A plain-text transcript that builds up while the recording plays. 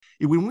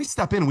when we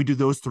step in, we do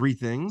those three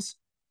things.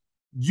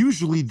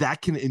 Usually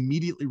that can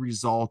immediately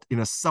result in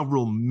a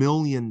several $1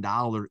 million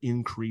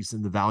increase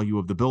in the value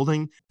of the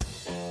building.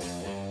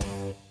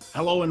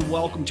 Hello and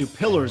welcome to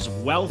Pillars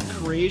of Wealth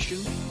Creation,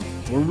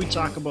 where we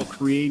talk about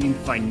creating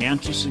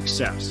financial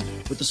success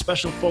with a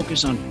special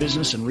focus on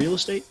business and real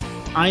estate.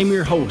 I'm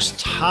your host,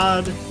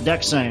 Todd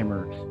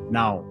Dexheimer.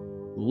 Now,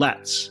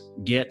 let's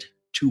get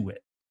to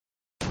it.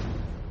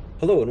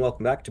 Hello and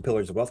welcome back to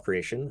Pillars of Wealth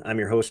Creation. I'm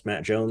your host,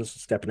 Matt Jones,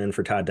 stepping in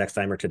for Todd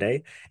Dexheimer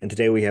today. And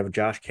today we have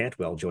Josh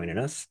Cantwell joining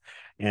us.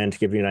 And to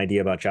give you an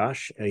idea about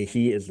Josh,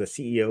 he is the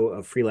CEO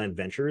of Freeland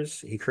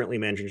Ventures. He currently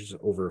manages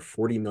over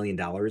 $40 million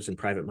in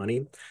private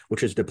money,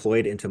 which is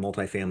deployed into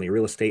multifamily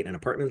real estate and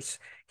apartments.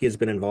 He has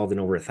been involved in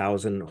over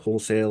 1,000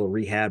 wholesale,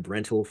 rehab,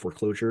 rental,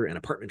 foreclosure, and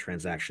apartment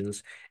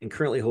transactions, and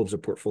currently holds a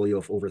portfolio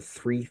of over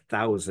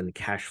 3,000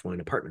 cash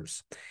flowing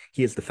apartments.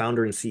 He is the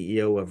founder and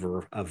CEO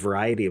of a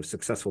variety of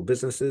successful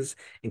businesses,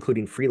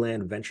 including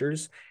Freeland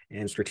Ventures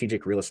and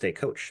Strategic Real Estate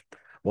Coach.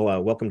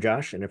 Well, welcome,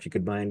 Josh. And if you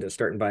could mind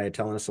starting by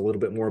telling us a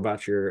little bit more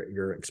about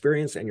your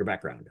experience and your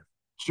background.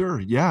 Sure.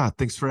 Yeah.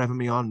 Thanks for having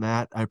me on,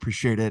 Matt. I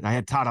appreciate it. I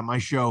had Todd on my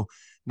show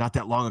not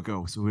that long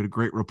ago, so we had a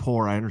great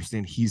rapport. I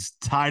understand he's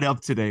tied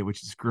up today,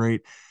 which is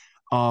great.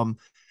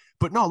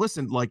 But no,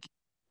 listen,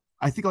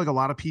 I think like a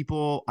lot of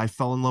people, I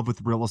fell in love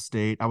with real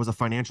estate. I was a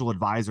financial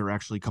advisor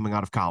actually coming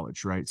out of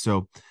college, right?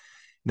 So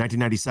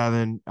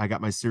 1997, I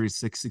got my Series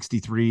 6,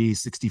 63,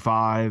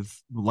 65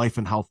 life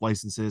and health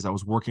licenses. I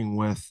was working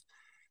with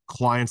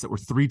clients that were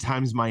 3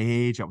 times my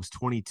age. I was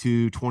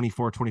 22,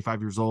 24,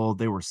 25 years old.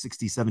 They were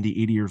 60,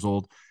 70, 80 years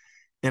old.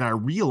 And I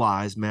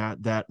realized,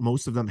 Matt, that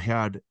most of them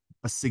had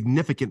a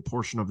significant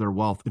portion of their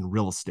wealth in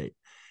real estate.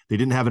 They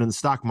didn't have it in the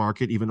stock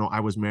market, even though I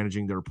was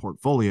managing their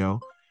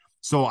portfolio.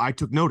 So I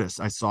took notice.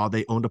 I saw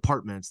they owned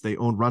apartments, they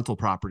owned rental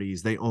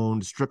properties, they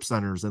owned strip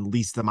centers and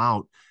leased them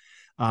out.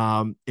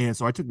 And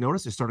so I took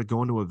notice. I started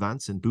going to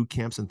events and boot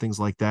camps and things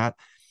like that.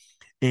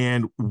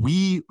 And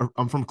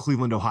I'm from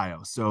Cleveland,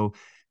 Ohio. So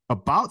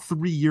about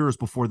 3 years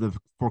before the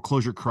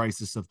foreclosure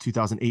crisis of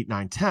 2008,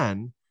 9,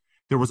 10,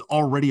 there was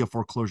already a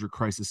foreclosure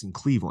crisis in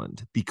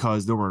Cleveland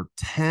because there were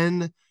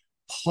 10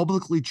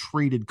 publicly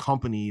traded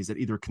companies that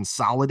either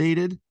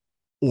consolidated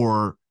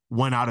or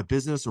went out of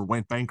business or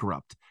went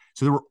bankrupt.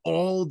 So there were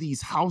all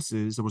these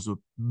houses. There was a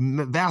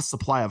vast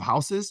supply of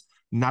houses,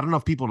 not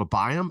enough people to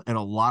buy them, and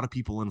a lot of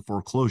people in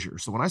foreclosure.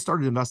 So when I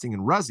started investing in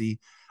resi,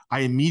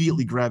 I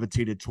immediately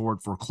gravitated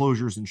toward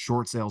foreclosures and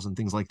short sales and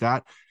things like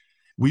that.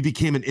 We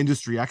became an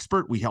industry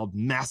expert. We held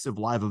massive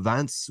live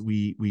events.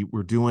 We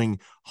were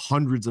doing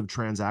hundreds of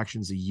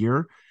transactions a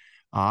year.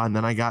 And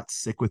then I got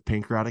sick with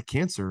pancreatic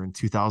cancer in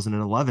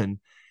 2011.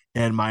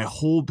 And my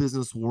whole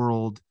business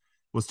world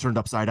was turned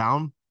upside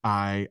down.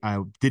 I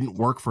didn't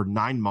work for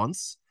 9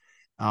 months.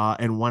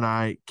 And when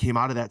I came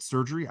out of that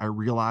surgery, I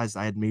realized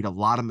I had made a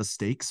lot of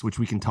mistakes, which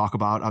we can talk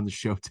about on the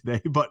show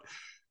today. But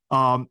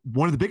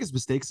one of the biggest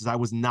mistakes is I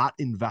was not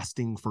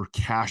investing for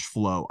cash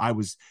flow. I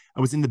was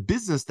in the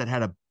business that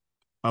had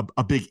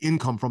a big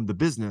income from the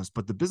business,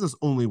 but the business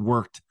only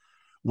worked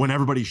when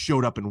everybody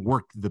showed up and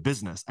worked the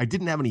business. I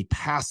didn't have any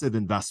passive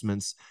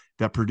investments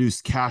that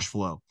produced cash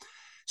flow.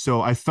 So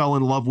I fell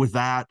in love with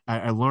that.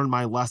 I learned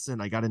my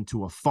lesson. I got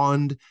into a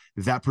fund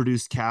that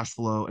produced cash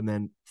flow and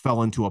then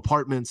fell into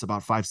apartments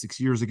about 5-6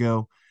 years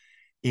ago.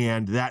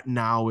 And that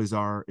now is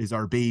our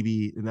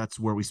baby. And that's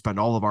where we spend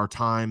all of our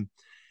time.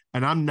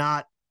 And I'm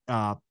not,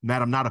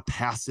 Matt, I'm not a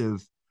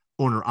passive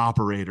owner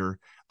operator.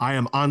 I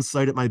am on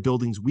site at my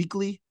buildings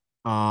weekly.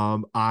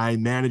 I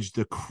manage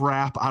the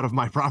crap out of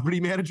my property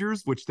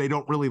managers, which they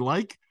don't really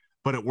like,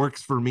 but it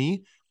works for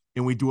me.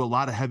 And we do a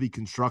lot of heavy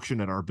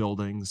construction at our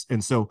buildings.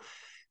 And so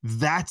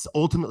that's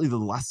ultimately the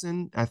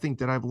lesson I think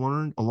that I've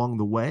learned along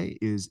the way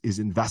is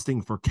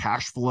investing for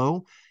cash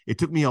flow. It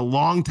took me a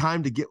long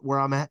time to get where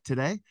I'm at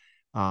today,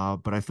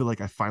 but I feel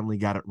like I finally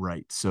got it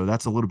right. So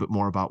that's a little bit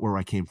more about where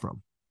I came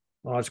from.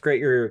 Well, it's great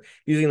you're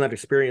using that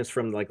experience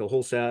from like the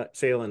wholesale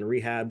and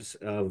rehabs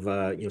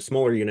of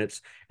smaller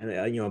units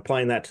and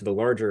applying that to the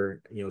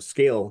larger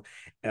scale.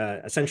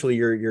 Essentially,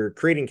 you're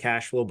creating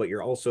cash flow, but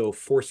you're also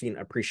forcing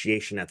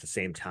appreciation at the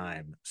same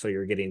time. So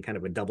you're getting kind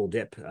of a double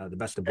dip, the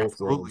best of both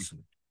worlds.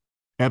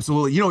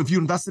 Absolutely. If you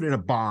invested in a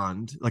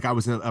bond, like I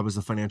was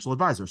a financial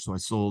advisor, so I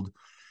sold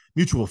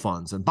mutual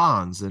funds and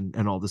bonds and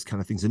all this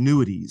kind of things,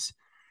 annuities.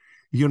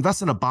 You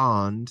invest in a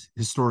bond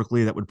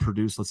historically that would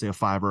produce, let's say, a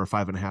 5 or a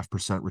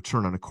 5.5%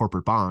 return on a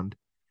corporate bond.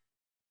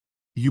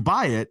 You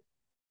buy it,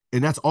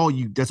 and that's all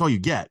you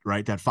get,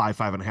 right? That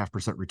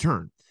 5.5%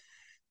 return.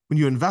 When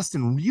you invest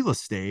in real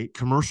estate,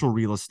 commercial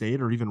real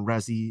estate, or even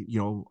resi,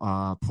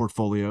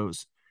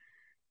 portfolios,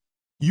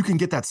 you can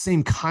get that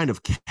same kind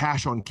of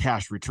cash on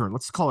cash return.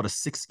 Let's call it a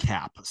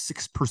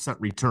 6%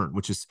 return,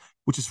 which is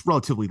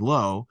relatively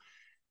low.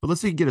 But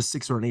let's say you get a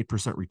 6 or an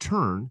 8%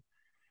 return.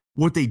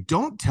 What they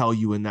don't tell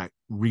you in that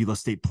real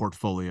estate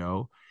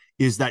portfolio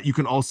is that you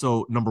can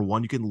also, number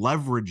one, you can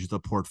leverage the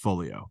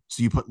portfolio.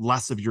 So you put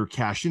less of your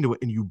cash into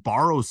it and you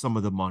borrow some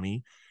of the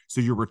money. So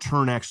your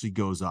return actually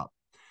goes up.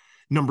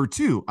 Number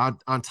two,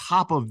 on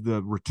top of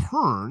the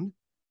return,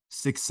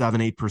 6,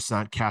 7,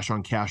 8% cash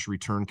on cash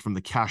return from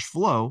the cash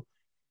flow,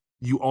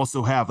 you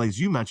also have, as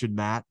you mentioned,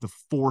 Matt, the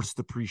forced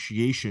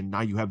appreciation.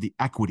 Now you have the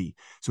equity.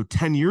 So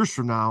 10 years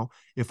from now,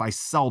 if I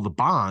sell the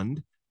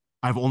bond,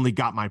 I've only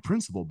got my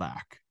principal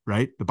back,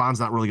 right? The bond's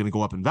not really going to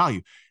go up in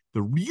value.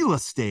 The real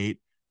estate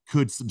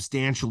could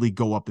substantially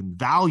go up in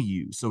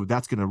value. So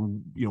that's going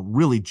to,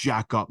 really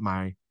jack up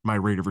my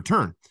rate of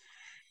return.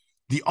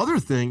 The other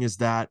thing is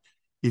that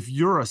if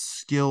you're a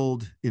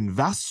skilled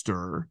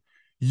investor,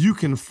 you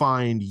can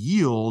find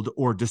yield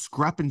or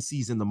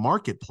discrepancies in the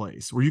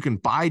marketplace where you can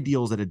buy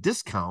deals at a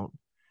discount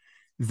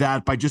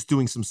that by just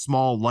doing some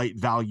small light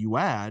value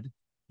add,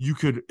 you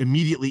could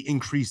immediately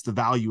increase the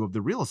value of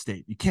the real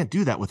estate. You can't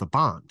do that with a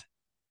bond,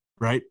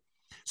 right?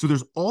 So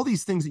there's all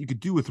these things that you could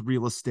do with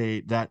real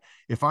estate that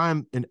if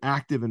I'm an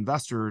active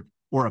investor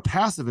or a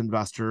passive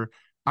investor,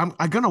 I'm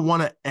going to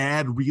want to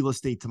add real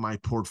estate to my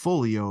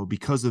portfolio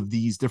because of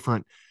these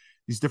different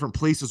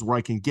places where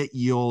I can get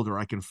yield or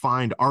I can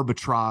find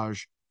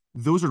arbitrage.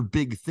 Those are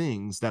big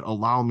things that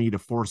allow me to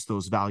force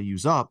those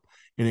values up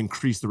and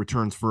increase the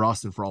returns for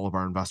us and for all of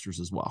our investors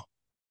as well.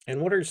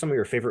 And what are some of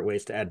your favorite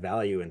ways to add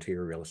value into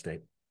your real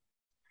estate?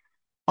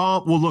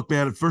 Well, look,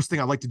 man, the first thing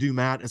I like to do,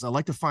 Matt, is I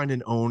like to find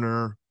an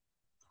owner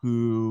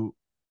who,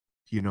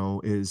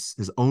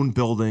 has owned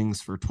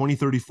buildings for 20,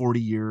 30, 40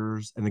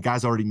 years, and the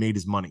guy's already made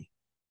his money.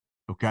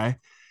 Okay.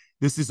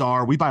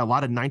 We buy a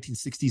lot of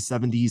 1960s,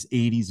 70s,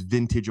 80s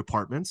vintage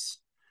apartments.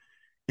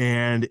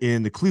 And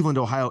in the Cleveland,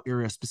 Ohio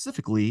area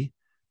specifically,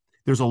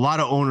 there's a lot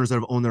of owners that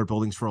have owned their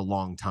buildings for a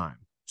long time.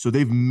 So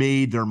they've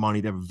made their money.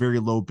 They have a very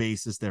low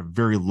basis. They have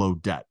very low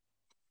debt.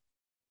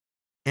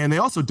 And they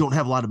also don't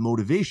have a lot of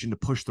motivation to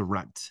push the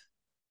rent.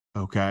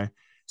 Okay.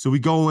 So we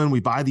go in,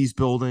 we buy these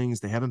buildings.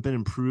 They haven't been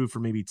improved for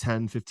maybe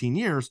 10, 15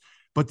 years.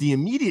 But the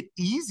immediate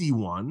easy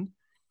one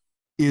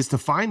is to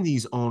find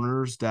these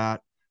owners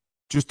that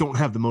just don't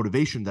have the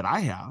motivation that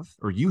I have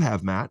or you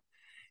have, Matt,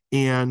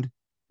 and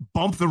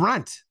bump the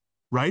rent,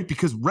 right?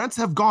 Because rents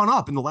have gone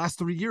up in the last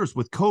 3 years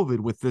with COVID,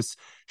 with this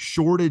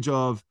shortage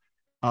of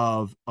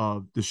affordable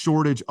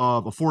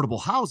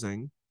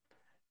housing.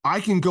 I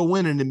can go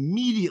in and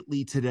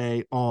immediately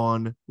today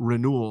on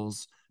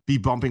renewals be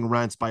bumping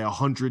rents by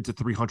 $100 to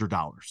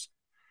 $300.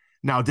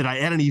 Now, did I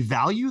add any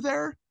value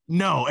there?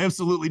 No,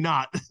 absolutely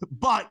not.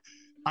 But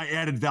I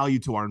added value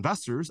to our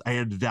investors. I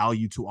added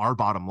value to our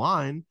bottom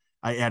line.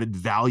 I added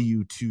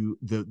value to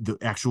the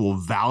actual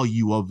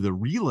value of the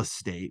real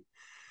estate.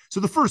 So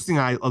the first thing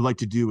I like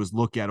to do is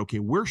look at, okay,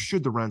 where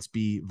should the rents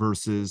be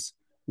versus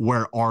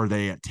where are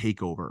they at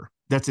takeover?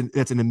 That's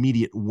an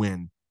immediate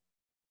win.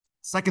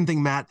 Second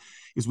thing, Matt,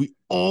 is we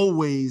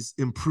always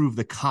improve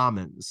the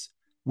commons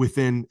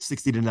within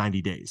 60 to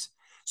 90 days.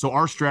 So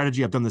our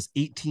strategy, I've done this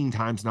 18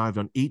 times now. I've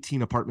done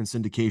 18 apartment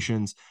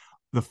syndications.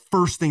 The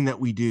first thing that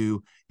we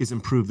do is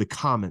improve the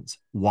commons.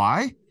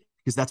 Why?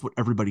 Because that's what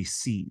everybody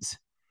sees.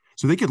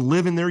 So they could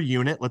live in their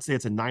unit. Let's say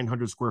it's a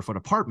 900 square foot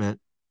apartment,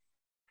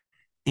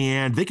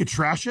 and they could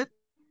trash it.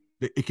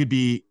 It could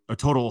be a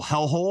total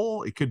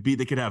hellhole.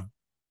 They could have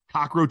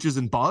cockroaches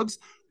and bugs,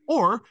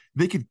 or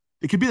it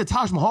could be the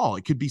Taj Mahal.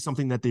 It could be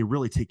something that they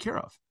really take care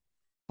of.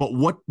 But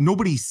what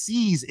nobody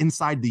sees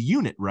inside the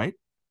unit, right?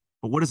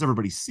 But what does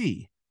everybody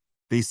see?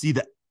 They see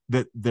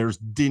that there's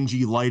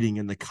dingy lighting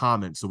in the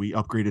commons. So we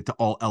upgrade it to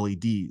all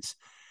LEDs.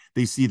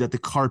 They see that the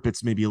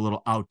carpet's maybe a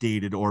little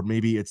outdated, or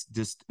maybe it's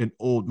just an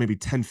old, maybe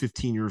 10,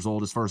 15 years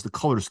old as far as the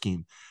color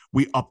scheme.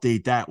 We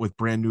update that with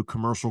brand new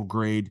commercial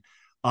grade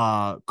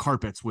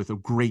carpets with a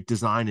great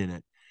design in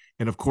it.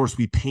 And of course,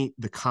 we paint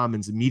the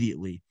commons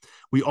immediately.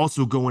 We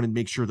also go in and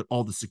make sure that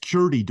all the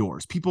security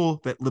doors,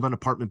 people that live on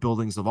apartment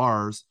buildings of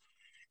ours,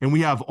 and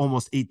we have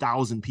almost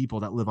 8,000 people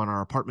that live on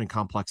our apartment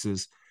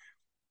complexes,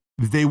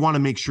 they want to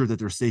make sure that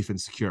they're safe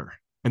and secure.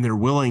 And they're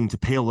willing to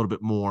pay a little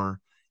bit more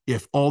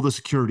if all the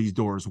security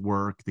doors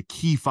work, the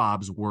key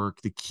fobs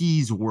work, the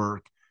keys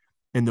work,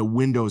 and the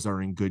windows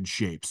are in good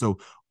shape. So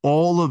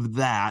all of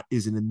that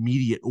is an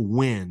immediate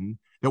win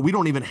that we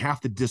don't even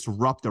have to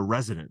disrupt a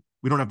resident.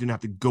 We don't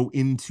have to go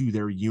into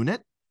their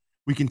unit.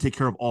 We can take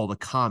care of all the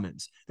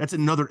commons. That's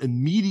another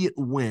immediate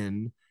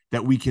win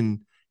that we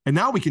can, and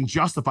now we can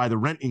justify the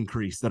rent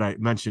increase that I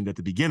mentioned at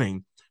the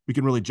beginning. We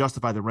can really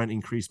justify the rent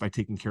increase by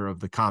taking care of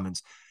the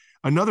commons.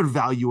 Another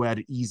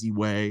value-added easy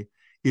way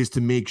is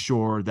to make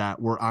sure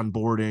that we're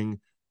onboarding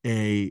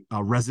a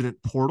resident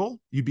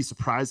portal. You'd be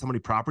surprised how many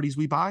properties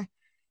we buy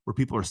where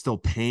people are still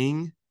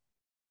paying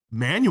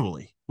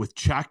manually with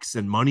checks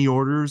and money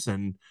orders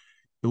and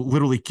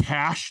literally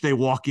cash. They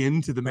walk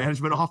into the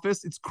management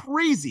office. It's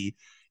crazy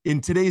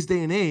in today's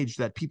day and age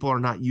that people are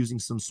not using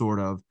some sort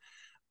of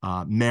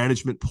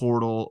management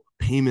portal,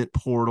 payment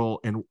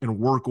portal, and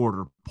work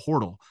order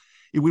portal.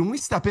 When we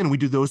step in and we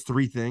do those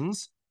three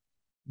things,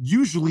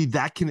 usually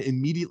that can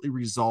immediately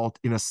result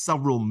in a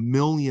several $1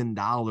 million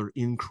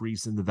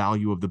increase in the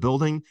value of the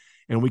building,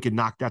 and we can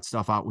knock that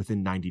stuff out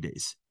within 90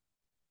 days.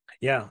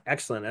 Yeah,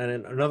 excellent.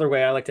 And another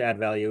way I like to add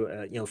value,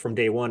 from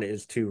day one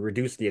is to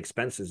reduce the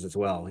expenses as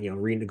well.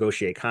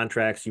 Renegotiate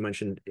contracts. You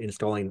mentioned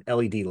installing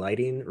LED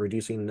lighting,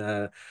 reducing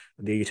the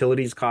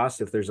utilities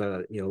cost. If there's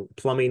a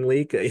plumbing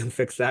leak, you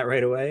fix that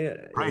right away.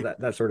 Right.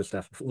 That sort of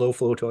stuff. Low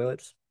flow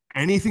toilets.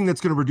 Anything that's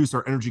going to reduce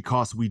our energy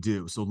costs, we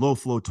do. So low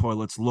flow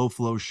toilets, low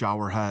flow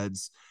shower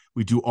heads.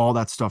 We do all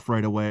that stuff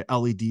right away.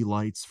 LED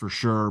lights for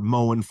sure,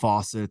 Moen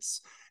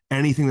faucets,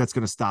 anything that's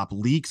going to stop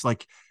leaks.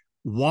 Like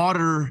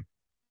water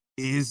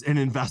is an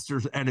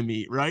investor's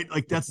enemy, right?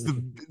 Like that's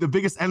the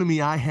biggest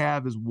enemy I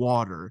have is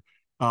water.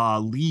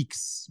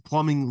 Leaks,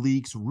 plumbing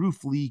leaks,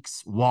 roof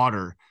leaks,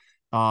 water.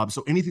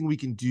 So anything we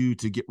can do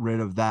to get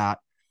rid of that.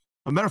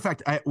 A matter of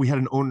fact, we had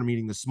an owner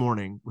meeting this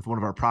morning with one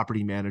of our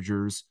property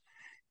managers,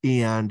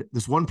 and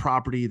this one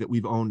property that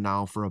we've owned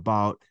now for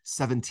about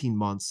 17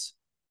 months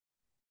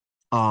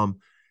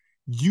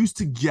used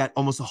to get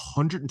almost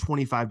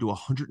 125 to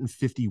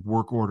 150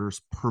 work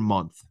orders per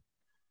month.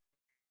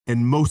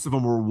 And most of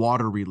them were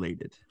water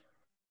related.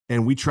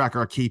 And we track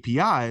our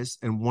KPIs.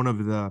 And one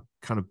of the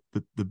kind of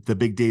the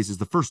big days is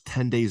the first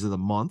 10 days of the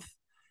month.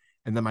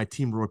 And then my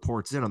team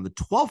reports in on the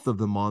 12th of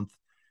the month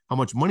how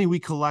much money we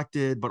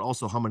collected, but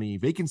also how many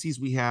vacancies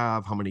we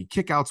have, how many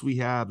kickouts we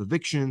have,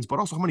 evictions, but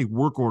also how many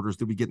work orders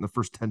did we get in the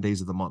first 10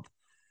 days of the month.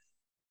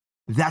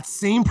 That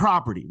same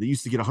property that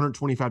used to get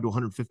 125 to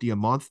 150 a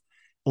month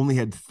only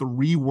had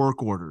 3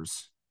 work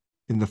orders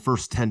in the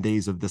first 10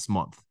 days of this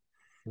month.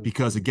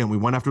 Because again, we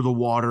went after the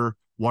water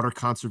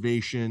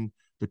conservation,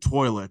 the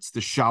toilets,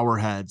 the shower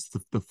heads,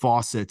 the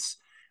faucets,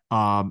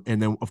 and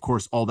then of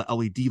course all the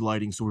LED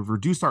lighting. So we've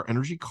reduced our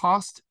energy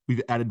cost.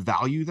 We've added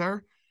value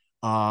there,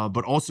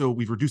 but also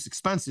we've reduced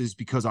expenses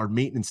because our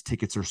maintenance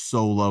tickets are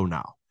so low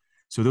now.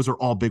 So those are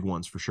all big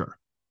ones for sure.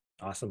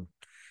 Awesome.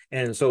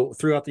 And so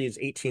throughout these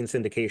 18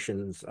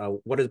 syndications,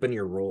 what has been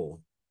your role?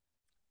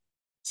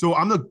 So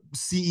I'm the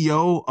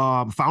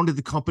CEO, founded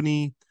the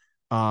company.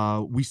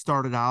 We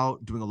started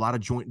out doing a lot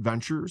of joint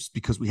ventures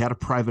because we had a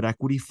private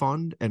equity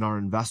fund and our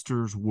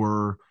investors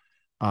were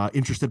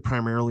interested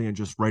primarily in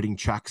just writing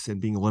checks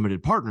and being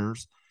limited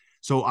partners.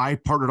 So I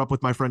partnered up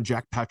with my friend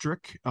Jack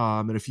Petrick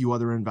and a few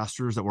other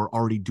investors that were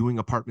already doing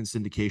apartment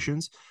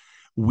syndications.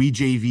 We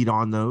JV'd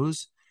on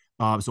those.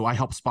 So I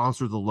helped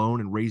sponsor the loan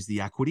and raise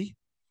the equity.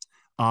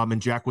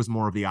 And Jack was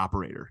more of the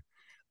operator.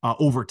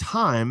 Over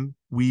time,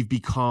 we've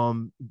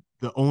become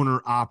the owner,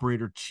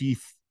 operator,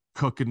 chief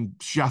cook and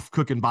chef,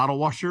 cook and bottle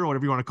washer,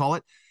 whatever you want to call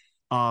it.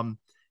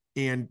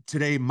 And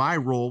today my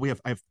role,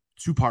 I have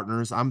 2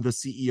 partners. I'm the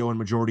CEO and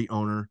majority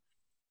owner,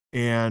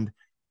 and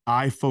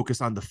I focus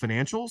on the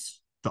financials,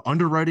 the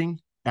underwriting,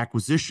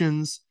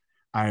 acquisitions.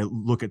 I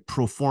look at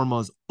pro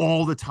formas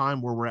all the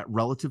time where we're at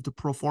relative to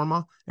pro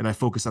forma, and I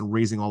focus on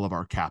raising all of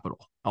our capital,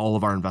 all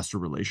of our investor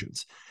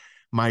relations.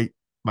 My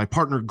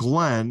partner,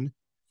 Glenn,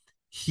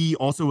 he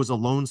also is a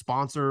loan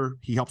sponsor.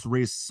 He helps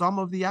raise some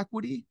of the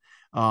equity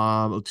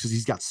because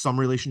he's got some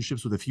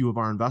relationships with a few of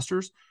our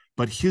investors,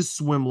 but his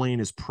swim lane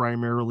is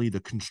primarily the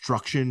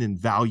construction and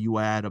value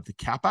add of the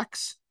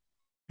CapEx.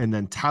 And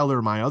then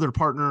Tyler, my other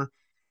partner,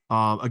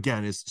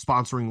 again, is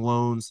sponsoring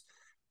loans,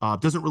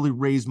 doesn't really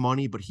raise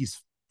money, but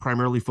he's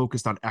primarily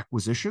focused on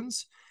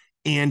acquisitions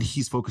and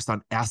he's focused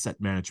on asset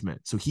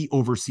management. So he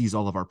oversees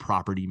all of our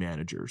property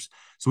managers.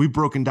 So we've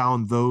broken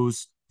down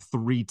those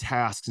 3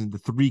 tasks into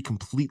 3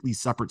 completely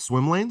separate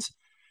swim lanes.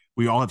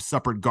 We all have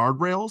separate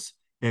guardrails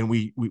and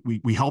we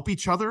help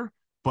each other,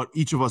 but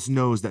each of us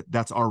knows that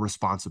that's our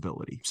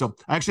responsibility. So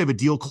I actually have a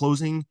deal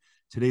closing.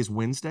 Today's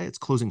Wednesday. It's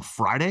closing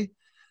Friday.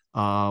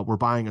 We're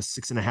buying a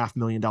 $6.5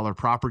 million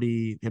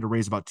property. Had to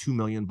raise about $2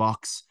 million.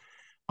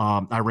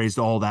 I raised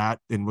all that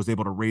and was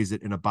able to raise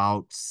it in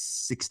about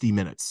 60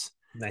 minutes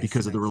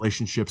because of the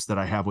relationships that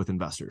I have with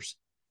investors.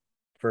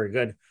 Very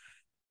good.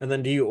 And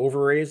then do you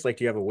overraise? Like,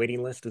 do you have a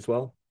waiting list as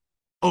well?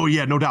 Oh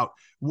yeah, no doubt.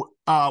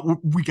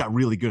 We got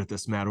really good at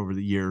this, Matt, over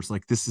the years.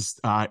 Like this is,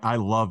 I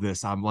love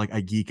this.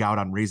 I geek out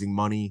on raising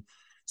money.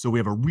 So we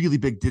have a really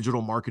big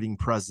digital marketing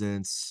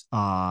presence.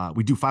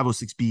 We do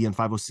 506B and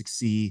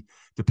 506C,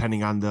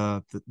 depending on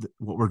the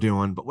what we're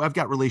doing. But I've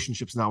got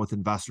relationships now with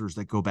investors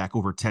that go back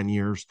over 10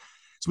 years.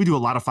 So we do a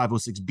lot of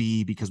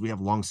 506B because we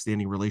have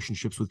longstanding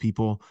relationships with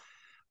people.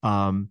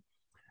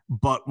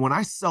 But when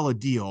I sell a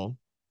deal,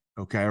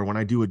 okay, or when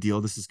I do a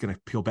deal, this is going to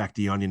peel back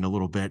the onion a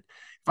little bit.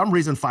 If I'm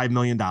raising $5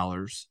 million,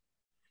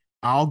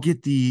 I'll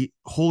get the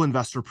whole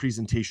investor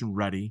presentation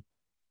ready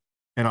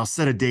and I'll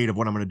set a date of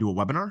when I'm going to do a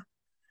webinar.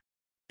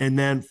 And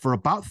then for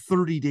about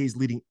 30 days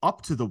leading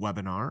up to the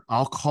webinar,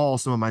 I'll call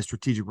some of my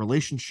strategic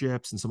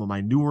relationships and some of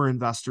my newer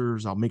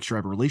investors. I'll make sure I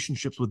have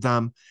relationships with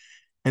them.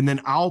 And then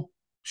I'll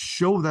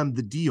show them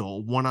the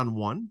deal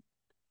one-on-one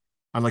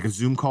on like a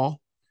Zoom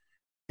call.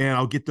 And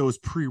I'll get those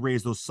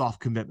pre-raised, those soft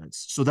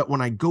commitments, so that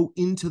when I go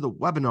into the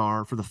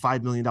webinar for the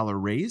 $5 million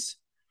raise,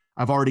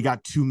 I've already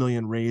got 2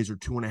 million raised or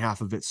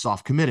 2.5 of it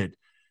soft committed.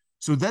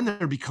 So then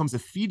there becomes a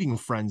feeding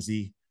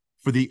frenzy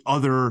for the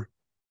other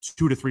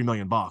 $2 to $3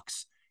 million.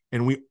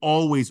 And we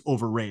always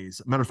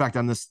overraise. Matter of fact,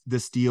 on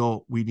this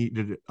deal, we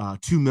needed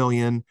 2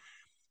 million.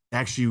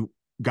 Actually,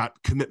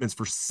 got commitments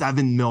for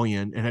 7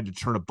 million and had to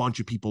turn a bunch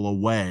of people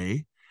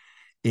away.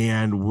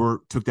 And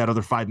took that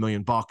other $5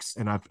 million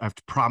and I've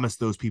promised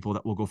those people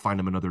that we'll go find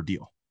them another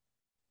deal.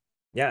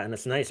 Yeah, and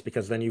it's nice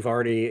because then you've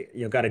already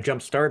got a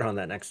jump start on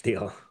that next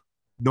deal.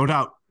 No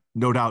doubt.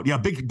 Yeah,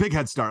 big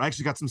head start. I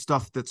actually got some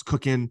stuff that's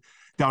cooking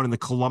down in the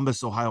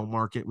Columbus, Ohio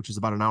market, which is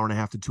about an hour and a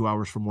half to 2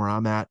 hours from where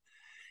I'm at.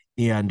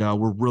 And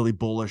we're really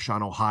bullish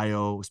on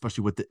Ohio,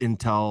 especially with the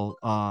Intel,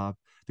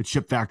 the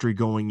chip factory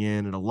going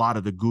in, and a lot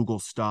of the Google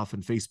stuff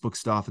and Facebook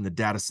stuff and the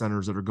data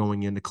centers that are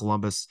going into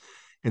Columbus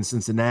and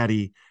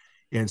Cincinnati.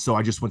 And so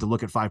I just went to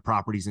look at 5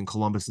 properties in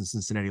Columbus and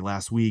Cincinnati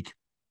last week.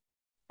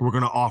 We're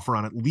going to offer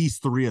on at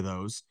least 3 of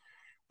those.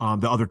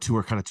 The other 2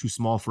 are kind of too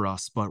small for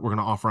us, but we're going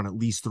to offer on at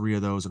least 3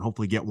 of those and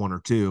hopefully get 1 or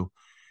 2.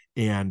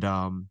 And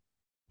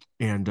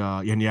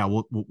yeah,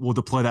 we'll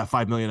deploy that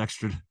 5 million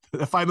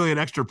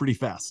extra pretty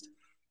fast.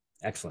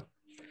 Excellent.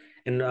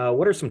 And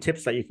what are some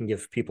tips that you can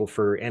give people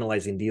for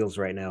analyzing deals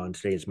right now in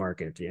today's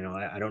market?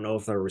 I don't know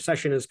if the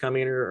recession is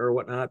coming or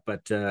whatnot,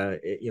 but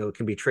it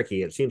can be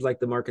tricky. It seems like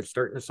the market's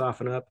starting to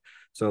soften up.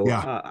 So,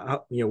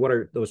 yeah. What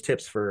are those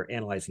tips for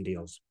analyzing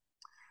deals?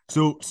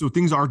 So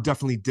things are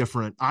definitely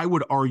different. I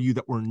would argue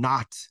that we're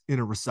not in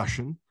a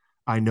recession.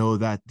 I know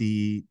that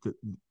the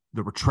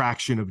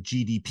retraction of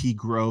GDP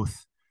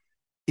growth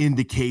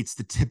indicates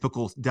the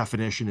typical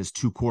definition is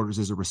 2 quarters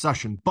is a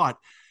recession. But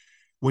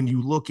when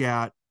you look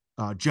at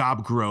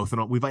job growth,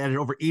 and we've added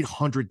over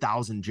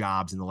 800,000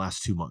 jobs in the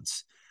last 2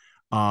 months.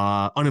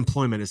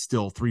 Unemployment is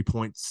still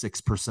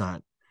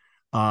 3.6%.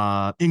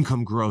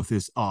 Income growth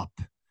is up.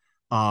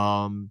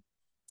 The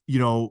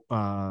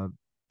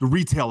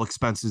retail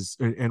expenses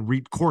and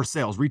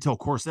retail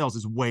core sales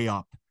is way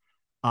up.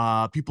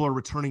 People are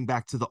returning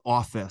back to the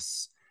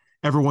office.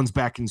 Everyone's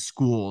back in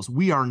schools.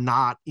 We are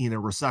not in a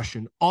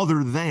recession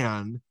other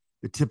than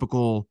the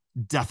typical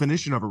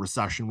definition of a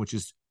recession, which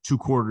is 2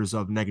 quarters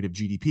of negative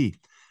GDP.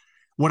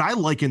 What I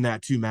like in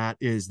that too, Matt,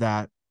 is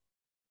that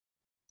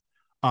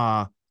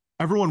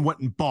everyone went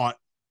and bought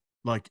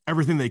like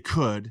everything they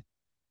could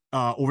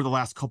over the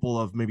last couple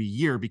of maybe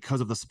year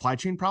because of the supply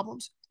chain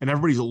problems, and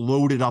everybody's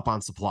loaded up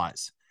on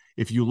supplies.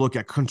 If you look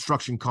at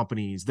construction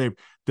companies, they're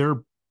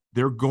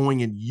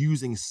going and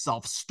using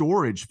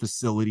self-storage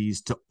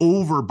facilities to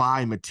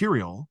overbuy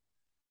material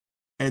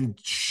and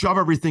shove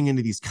everything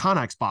into these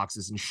Connex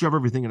boxes and shove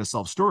everything into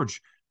self-storage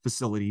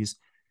facilities,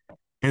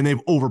 and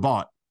they've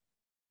overbought.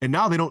 And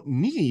now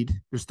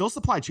there's still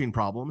supply chain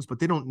problems, but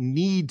they don't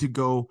need to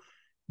go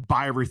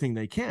buy everything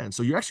they can.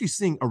 So you're actually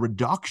seeing a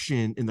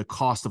reduction in the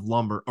cost of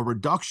lumber, a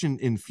reduction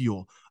in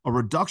fuel, a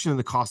reduction in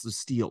the cost of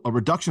steel, a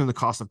reduction in the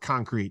cost of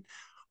concrete.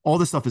 All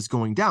this stuff is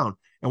going down.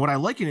 And what I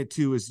liken it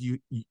to is you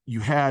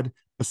had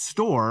a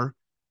store.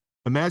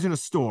 Imagine a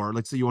store,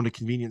 let's say you owned a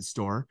convenience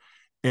store,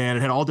 and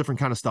it had all different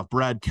kind of stuff,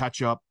 bread,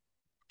 ketchup,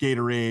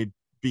 Gatorade,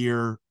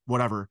 beer,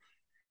 whatever.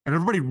 And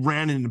everybody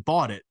ran in and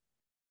bought it.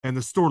 And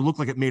the store looked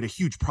like it made a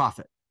huge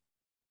profit.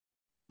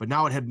 But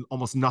now it had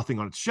almost nothing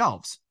on its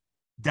shelves.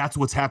 That's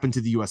what's happened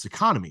to the U.S.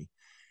 economy.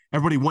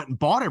 Everybody went and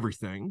bought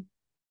everything.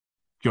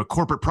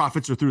 Corporate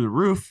profits are through the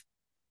roof.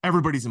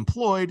 Everybody's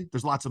employed.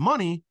 There's lots of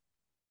money,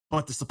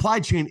 but the supply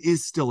chain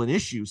is still an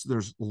issue. So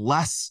there's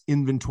less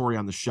inventory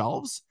on the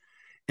shelves.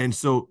 And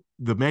so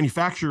the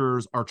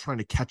manufacturers are trying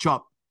to catch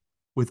up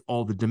with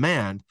all the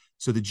demand.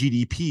 So the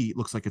GDP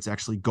looks like it's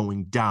actually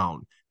going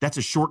down. That's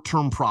a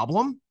short-term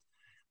problem.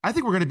 I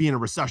think we're going to be in a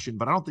recession,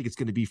 but I don't think it's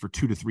going to be for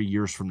 2 to 3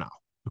 years from now.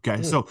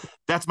 Okay. So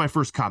that's my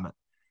first comment.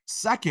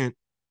 Second,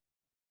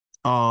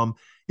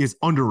 is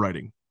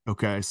underwriting.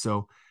 Okay.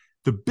 So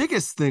the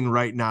biggest thing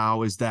right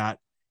now is that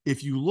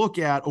if you look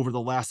at over the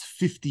last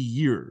 50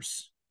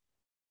 years,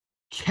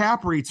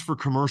 cap rates for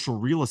commercial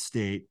real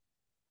estate,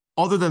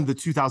 other than the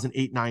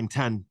 2008, 9,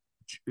 10,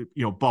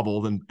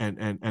 bubble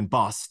and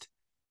bust,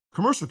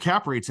 commercial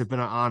cap rates have been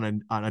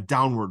on a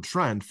downward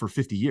trend for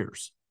 50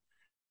 years.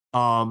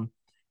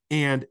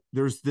 And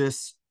there's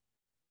this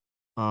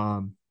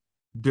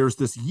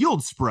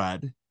yield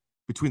spread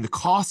between the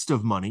cost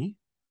of money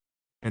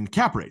and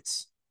cap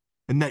rates.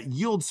 And that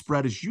yield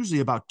spread is usually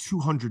about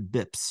 200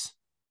 bips.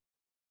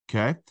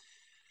 Okay.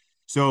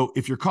 So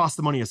if your cost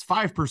of money is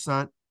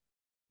 5%,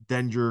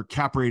 then your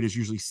cap rate is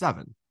usually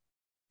 7.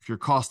 If your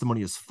cost of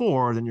money is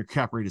 4, then your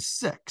cap rate is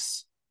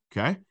 6.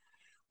 Okay.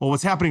 Well,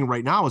 what's happening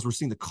right now is we're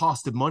seeing the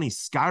cost of money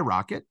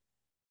skyrocket.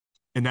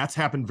 And that's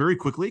happened very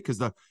quickly because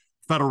the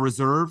Federal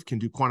Reserve can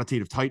do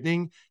quantitative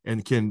tightening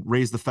and can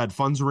raise the Fed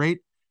funds rate.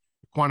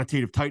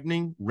 Quantitative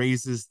tightening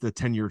raises the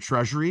 10-year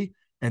treasury,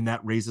 and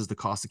that raises the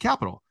cost of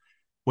capital.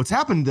 What's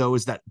happened, though,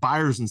 is that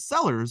buyers and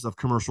sellers of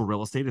commercial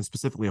real estate, and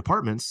specifically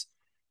apartments,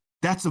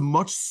 that's a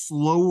much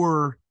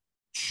slower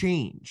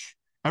change.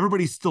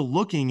 Everybody's still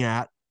looking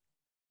at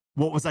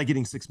what was I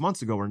getting 6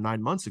 months ago or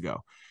 9 months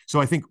ago.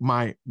 So I think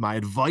my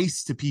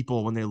advice to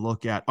people when they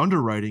look at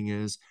underwriting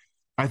is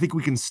I think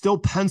we can still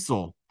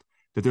pencil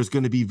that there's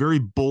going to be very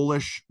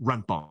bullish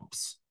rent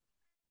bumps.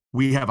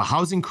 We have a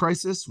housing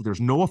crisis.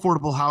 There's no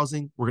affordable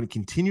housing. We're going to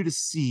continue to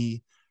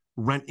see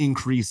rent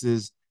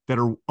increases that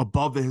are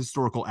above the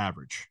historical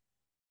average.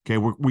 Okay,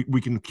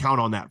 we can count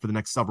on that for the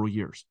next several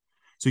years.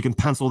 So you can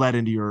pencil that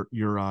into your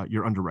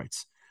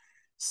underwrites.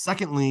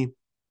 Secondly,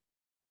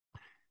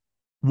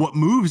 what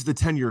moves the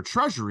 10-year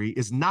treasury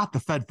is not the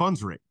Fed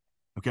funds rate.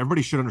 Okay,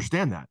 everybody should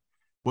understand that.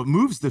 What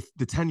moves the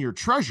 10-year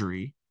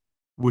treasury,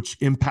 which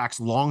impacts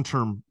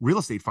long-term real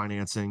estate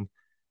financing,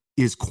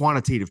 is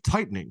quantitative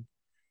tightening.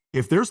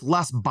 If there's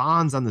less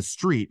bonds on the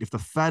street, if the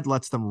Fed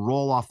lets them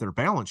roll off their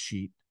balance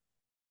sheet,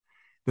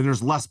 then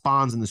there's less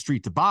bonds in the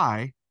street to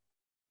buy.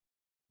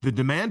 The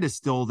demand is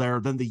still there,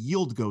 then the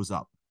yield goes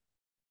up.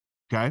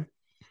 Okay.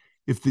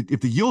 If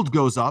the yield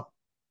goes up,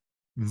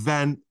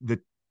 then the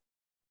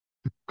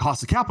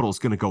cost of capital is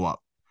going to go up.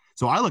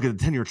 So I look at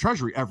the 10-year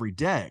treasury every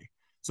day.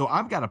 So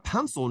I've got a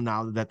pencil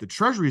now that the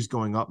treasury is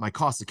going up, my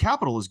cost of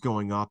capital is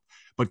going up,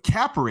 but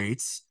cap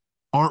rates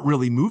aren't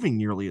really moving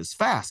nearly as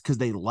fast because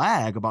they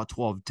lag about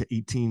 12 to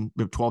 18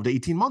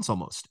 months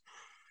almost.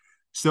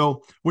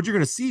 So what you're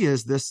going to see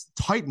is this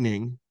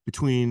tightening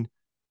between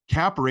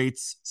cap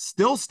rates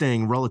still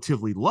staying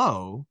relatively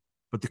low,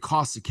 but the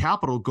cost of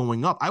capital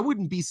going up. I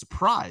wouldn't be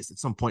surprised at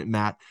some point,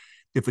 Matt,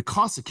 if the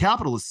cost of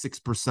capital is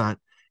 6%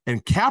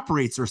 and cap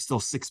rates are still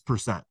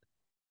 6%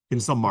 in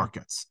some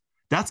markets.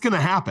 That's going to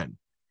happen.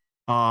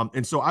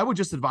 And so I would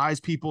just advise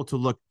people to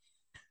look.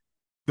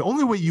 The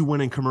only way you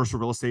win in commercial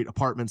real estate,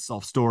 apartments,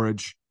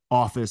 self-storage,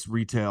 office,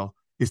 retail,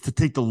 is to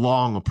take the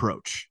long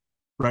approach,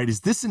 right?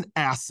 Is this an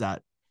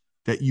asset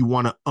that you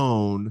want to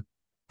own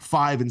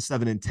 5 and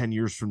 7 and 10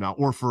 years from now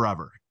or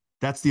forever?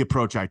 That's the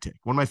approach I take.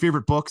 One of my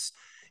favorite books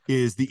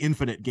is The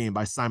Infinite Game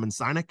by Simon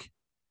Sinek.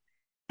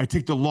 I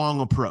take the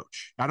long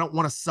approach. I don't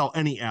want to sell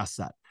any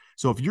asset.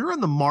 So if you're in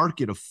the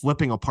market of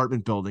flipping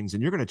apartment buildings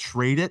and you're going to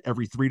trade it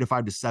every 3 to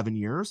 5 to 7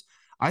 years,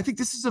 I think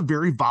this is a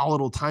very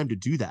volatile time to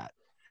do that.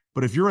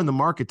 But if you're in the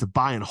market to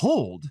buy and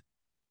hold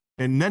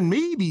and then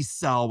maybe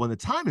sell when the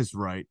time is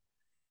right,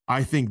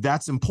 I think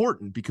that's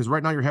important because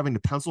right now you're having to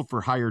pencil for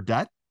higher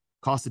debt,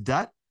 cost of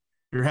debt.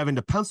 You're having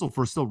to pencil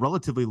for still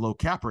relatively low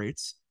cap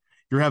rates.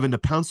 You're having to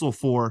pencil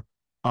for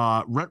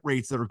rent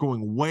rates that are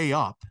going way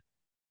up.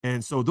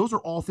 And so those are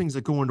all things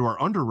that go into our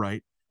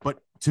underwrite. But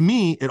to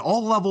me, it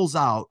all levels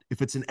out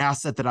if it's an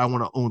asset that I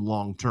want to own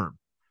long-term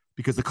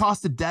because the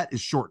cost of debt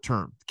is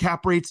short-term.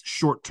 Cap rates,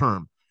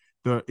 short-term.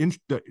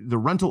 The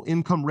rental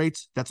income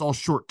rates, that's all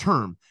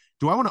short-term.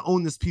 Do I want to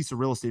own this piece of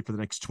real estate for the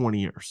next 20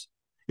 years?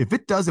 If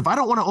I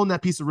don't want to own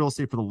that piece of real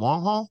estate for the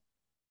long haul,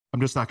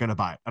 I'm just not going to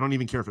buy it. I don't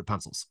even care if it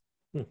pencils.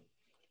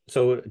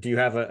 So do you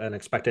have an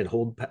expected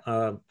hold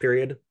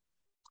period?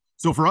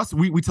 So for us,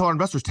 we tell our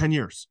investors 10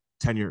 years.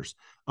 10 years.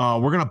 We're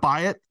going to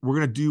buy it. We're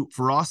going to do,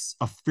 for us,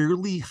 a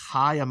fairly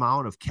high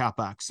amount of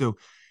CapEx. So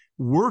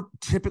we're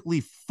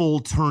typically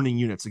full turning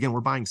units. Again, we're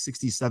buying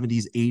 60s,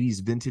 70s,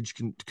 80s vintage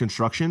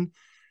construction.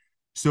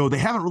 So they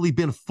haven't really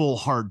been full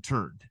hard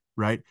turned,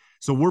 right?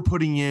 So we're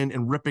putting in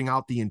and ripping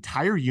out the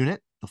entire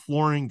unit, the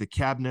flooring, the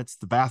cabinets,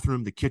 the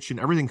bathroom, the kitchen,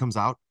 everything comes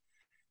out.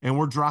 And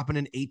we're dropping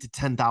in $8,000 to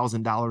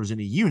 $10,000 in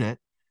a unit.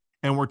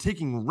 And we're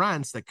taking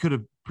rents that could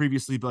have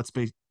previously, let's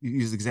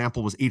use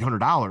example, was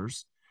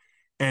 $800.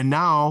 And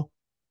now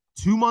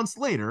 2 months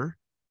later,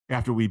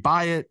 after we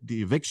buy it,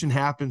 the eviction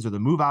happens or the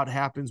move out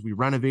happens, we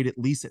renovate it,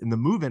 lease it, and the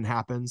move in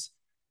happens,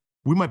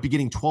 we might be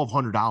getting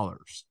 $1,200.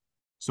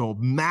 So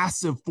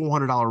massive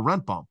 $400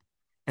 rent bump.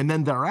 And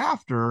then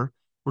thereafter,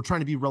 we're trying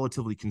to be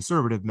relatively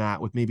conservative,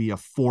 Matt, with maybe a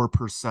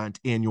 4%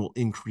 annual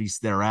increase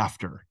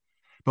thereafter.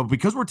 But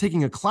because we're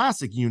taking a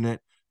classic unit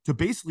to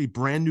basically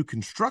brand new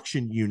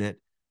construction unit,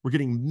 we're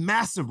getting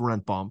massive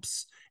rent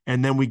bumps,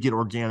 and then we get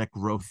organic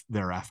growth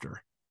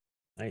thereafter.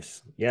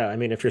 Nice. Yeah. I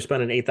mean, if you're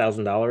spending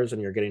 $8,000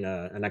 and you're getting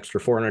an extra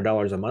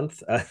 $400 a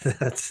month,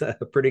 that's a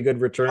pretty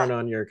good return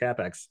on your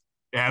CapEx.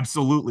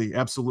 Absolutely.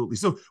 Absolutely.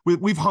 So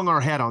we've hung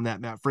our hat on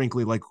that, Matt,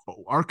 frankly. Like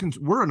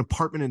we're an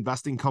apartment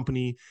investing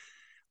company.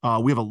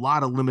 We have a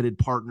lot of limited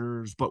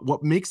partners, but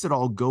what makes it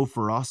all go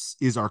for us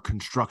is our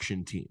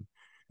construction team.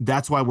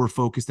 That's why we're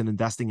focused on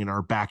investing in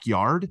our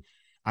backyard.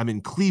 I'm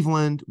in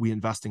Cleveland. We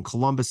invest in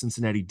Columbus,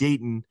 Cincinnati,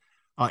 Dayton,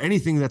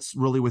 anything that's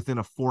really within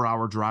a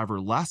 4-hour drive or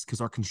less,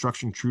 because our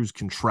construction crews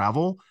can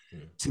travel.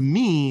 To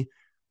me,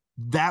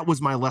 that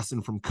was my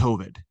lesson from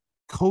COVID.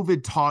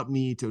 COVID taught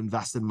me to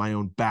invest in my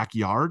own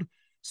backyard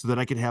so that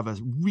I could have a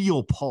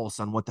real pulse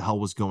on what the hell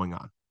was going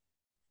on.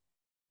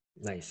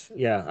 Nice.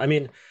 Yeah. I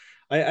mean,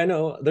 I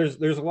know there's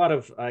a lot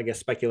of, I guess,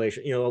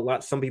 speculation,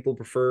 some people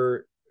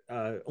prefer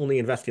only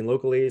investing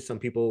locally. Some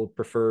people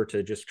prefer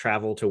to just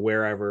travel to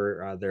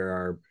wherever there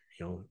are,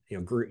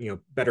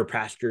 better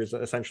pastures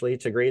essentially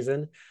to graze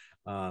in.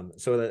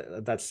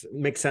 So that's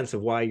makes sense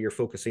of why you're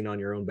focusing on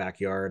your own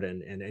backyard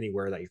and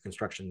anywhere that your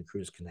construction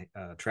crews can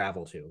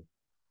travel to.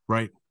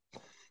 Right.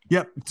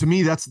 Yep. To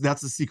me, that's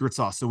the secret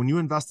sauce. So when you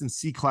invest in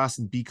C-class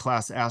and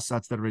B-class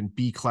assets that are in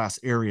B-class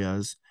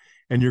areas,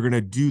 and you're going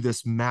to do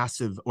this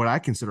massive, what I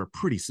consider a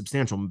pretty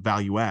substantial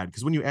value add,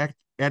 because when you add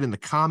in the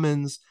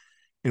commons,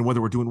 and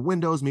whether we're doing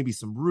windows, maybe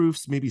some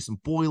roofs, maybe some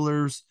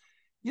boilers,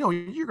 you're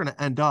going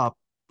to end up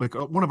like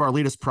one of our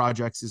latest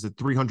projects is a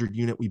 300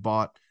 unit we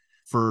bought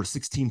for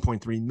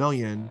 $16.3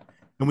 million,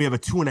 and we have a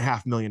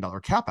 $2.5 million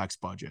CapEx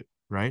budget.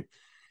 right?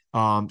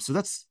 So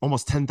that's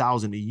almost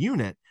 10,000 a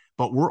unit,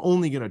 but we're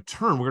only going to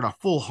we're going to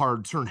full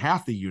hard turn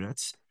half the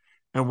units,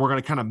 and we're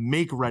going to kind of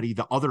make ready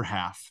the other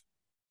half.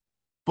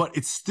 But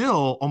it's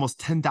still almost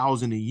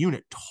 10,000 a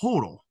unit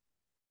total.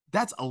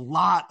 That's a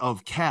lot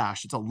of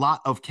cash. It's a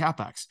lot of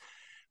CapEx,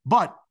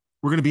 but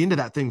we're going to be into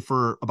that thing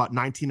for about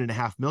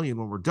 19.5 million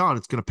when we're done.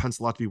 It's going to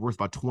pencil out to be worth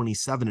about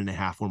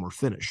 27.5 when we're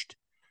finished.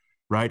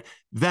 Right.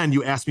 Then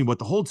you asked me what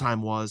the hold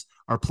time was.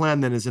 Our plan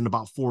then is in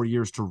about 4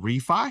 years to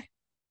refi,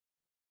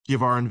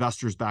 give our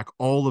investors back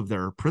all of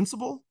their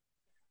principal.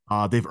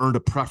 They've earned a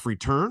pref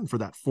return for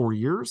that 4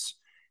 years.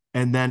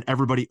 And then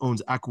everybody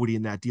owns equity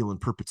in that deal in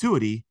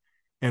perpetuity.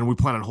 And we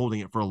plan on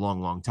holding it for a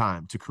long, long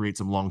time to create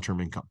some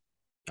long-term income.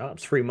 Oh,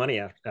 it's free money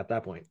at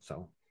that point.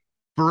 So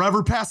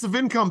forever passive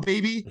income,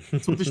 baby.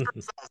 That's what the shirt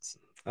says.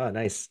 Oh,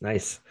 nice,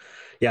 nice.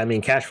 Yeah, I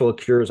mean, cash flow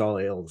cures all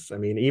ills. I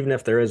mean, even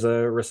if there is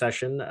a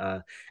recession,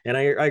 and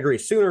I agree,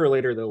 sooner or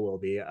later there will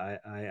be.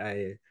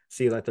 I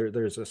see that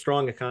there's a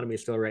strong economy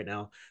still right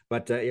now,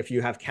 but if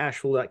you have cash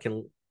flow that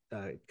can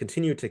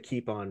continue to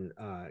keep on,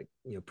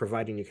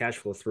 providing you cash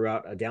flow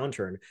throughout a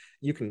downturn,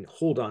 you can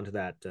hold on to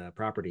that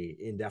property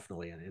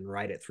indefinitely and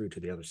ride it through to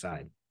the other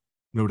side.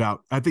 No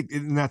doubt. I think,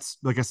 and that's,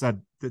 like I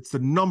said, that's the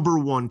number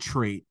one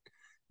trait,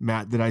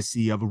 Matt, that I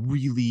see of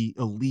really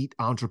elite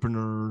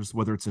entrepreneurs,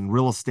 whether it's in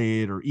real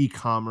estate or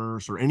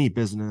e-commerce or any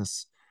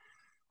business,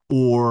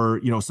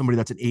 or, somebody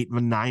that's an 8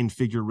 and 9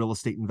 figure real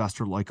estate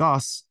investor like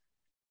us.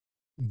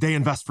 They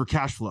invest for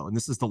cash flow. And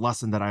this is the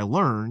lesson that I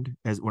learned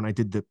as when I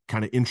did the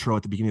kind of intro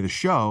at the beginning of the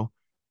show.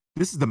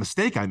 This is the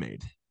mistake I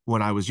made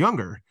when I was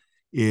younger,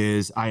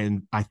 is I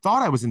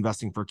thought I was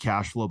investing for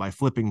cash flow by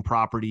flipping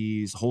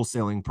properties,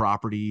 wholesaling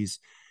properties.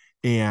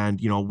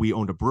 And, we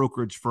owned a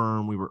brokerage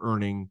firm. We were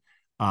earning,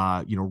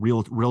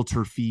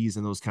 realtor fees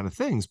and those kind of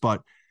things.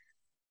 But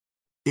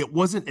it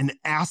wasn't an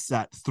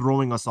asset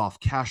throwing us off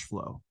cash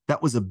flow.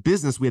 That was a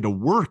business we had to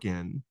work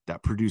in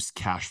that produced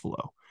cash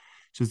flow.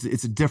 So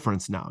it's a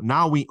difference now.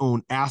 Now we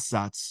own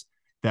assets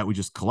that we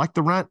just collect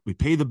the rent, we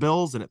pay the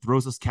bills, and it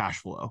throws us cash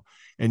flow.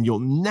 And you'll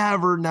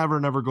never, never,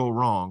 never go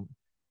wrong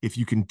if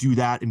you can do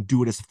that and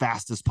do it as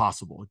fast as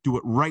possible. Do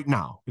it right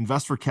now.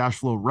 Invest for cash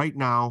flow right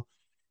now.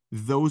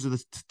 Those are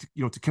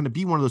to kind of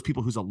be one of those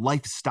people who's a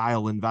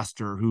lifestyle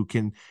investor who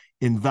can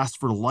invest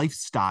for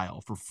lifestyle,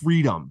 for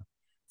freedom,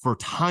 for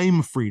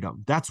time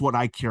freedom. That's what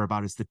I care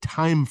about, is the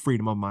time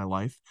freedom of my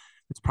life.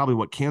 It's probably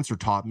what cancer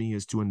taught me,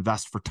 is to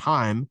invest for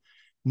time,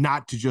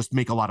 not to just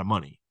make a lot of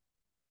money.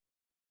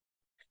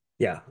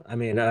 Yeah, I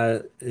mean,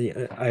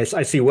 I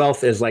see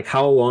wealth as like,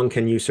 how long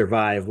can you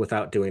survive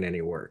without doing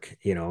any work?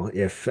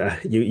 If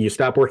you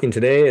stop working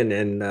today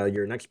and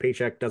your next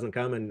paycheck doesn't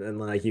come and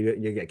like you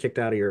get kicked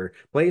out of your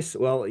place,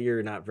 well,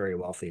 you're not very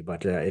wealthy.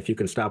 But if you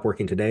can stop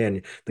working today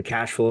and the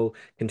cash flow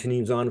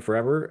continues on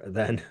forever,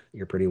 then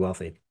you're pretty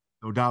wealthy.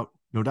 No doubt,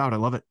 no doubt. I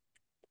love it.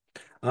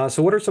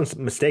 So what are some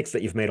mistakes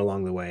that you've made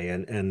along the way,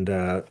 and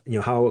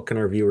how can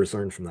our viewers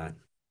learn from that?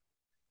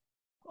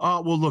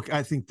 Well, look,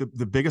 I think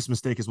the biggest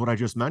mistake is what I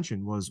just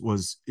mentioned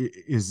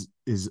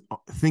is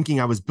thinking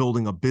I was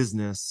building a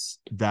business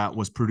that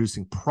was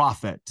producing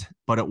profit,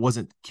 but it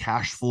wasn't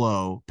cash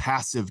flow,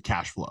 passive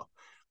cash flow.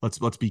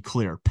 Let's be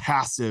clear.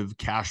 Passive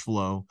cash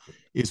flow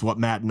is what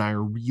Matt and I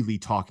are really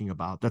talking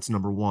about. That's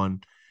number one.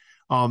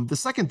 The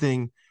second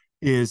thing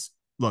is,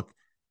 look,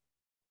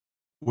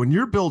 when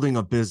you're building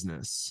a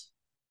business,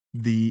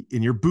 and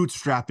you're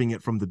bootstrapping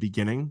it from the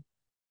beginning,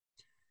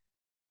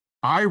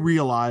 I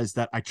realized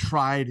that I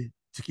tried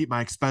to keep my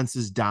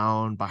expenses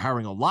down by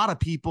hiring a lot of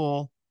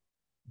people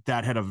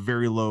that had a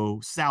very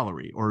low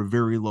salary or a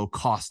very low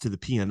cost to the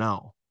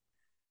P&L.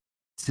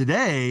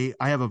 Today,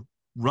 I have a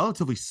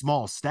relatively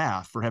small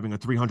staff for having a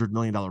 $300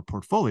 million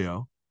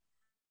portfolio,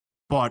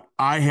 but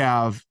I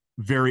have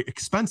very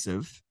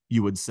expensive,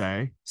 you would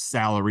say,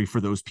 salary for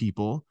those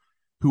people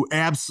who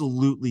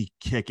absolutely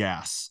kick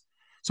ass.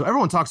 So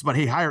everyone talks about,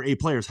 hey, hire A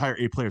players, hire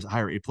A players,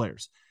 hire A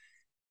players.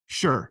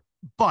 Sure,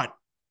 but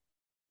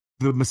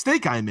the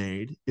mistake I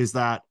made is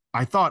that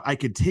I thought I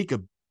could take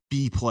a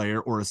B player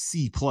or a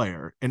C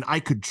player and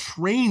I could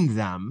train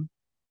them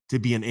to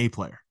be an A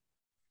player.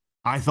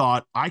 I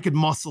thought I could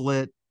muscle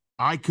it,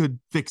 I could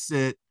fix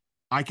it,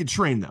 I could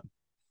train them.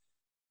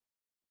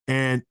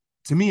 And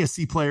to me, a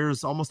C player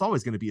is almost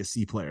always going to be a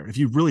C player. If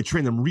you really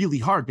train them really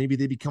hard, maybe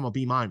they become a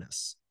B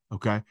minus.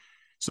 Okay.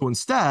 So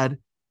instead,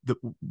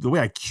 the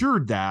way I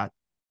cured that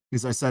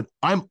is I said,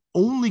 I'm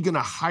only going to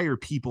hire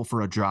people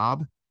for a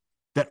job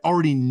that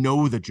already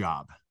know the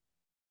job.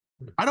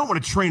 I don't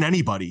want to train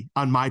anybody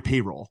on my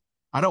payroll.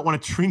 I don't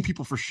want to train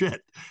people for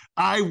shit.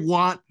 I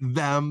want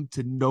them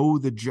to know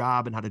the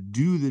job and how to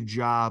do the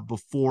job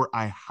before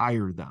I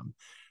hire them.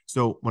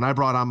 So when I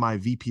brought on my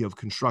VP of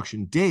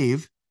construction,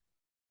 Dave,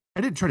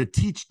 I didn't try to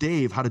teach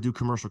Dave how to do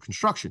commercial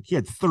construction. He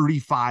had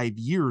 35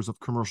 years of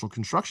commercial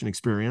construction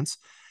experience,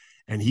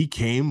 and he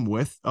came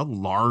with a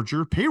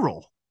larger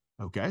payroll.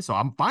 Okay, so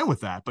I'm fine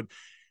with that. But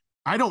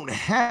I don't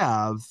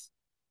have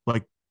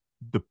like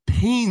the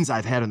pains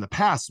I've had in the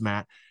past,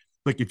 Matt.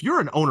 Like if you're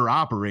an owner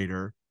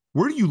operator,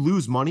 where do you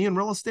lose money in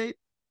real estate?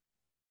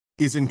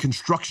 is in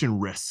construction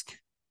risk.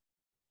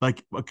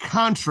 Like a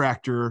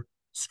contractor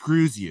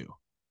screws you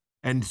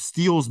and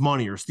steals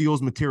money or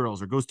steals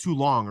materials or goes too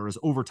long or is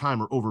over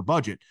time or over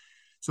budget.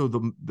 So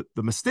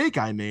the mistake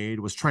I made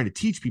was trying to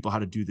teach people how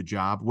to do the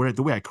job, where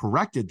the way I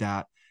corrected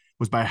that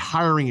was by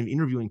hiring and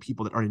interviewing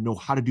people that already know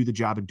how to do the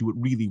job and do it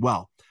really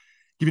well.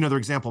 Give you another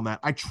example, Matt.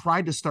 I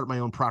tried to start my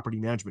own property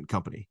management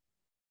company.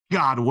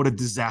 God, what a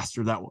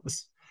disaster that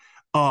was.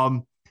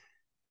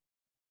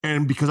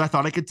 And because I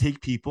thought I could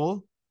take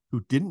people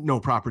who didn't know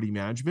property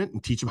management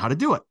and teach them how to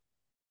do it.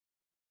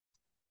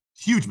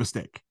 Huge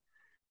mistake.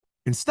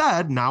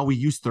 Instead, now we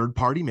use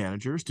third-party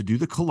managers to do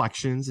the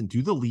collections and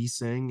do the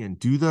leasing and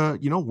do the,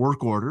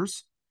 work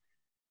orders.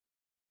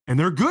 And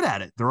they're good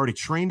at it. They're already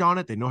trained on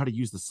it. They know how to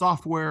use the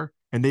software,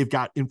 and they've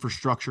got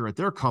infrastructure at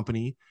their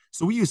company.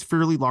 So we use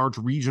fairly large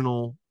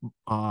regional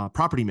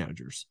property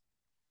managers.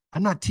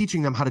 I'm not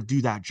teaching them how to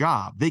do that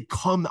job. They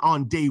come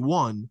on day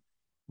one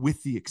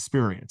with the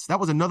experience. That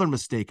was another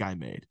mistake I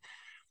made.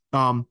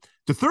 The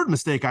third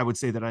mistake I would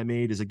say that I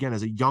made is, again,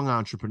 as a young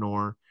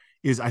entrepreneur,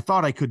 is I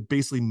thought I could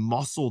basically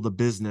muscle the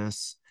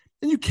business.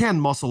 And you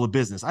can muscle a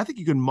business. I think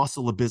you can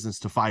muscle a business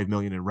to 5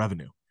 million in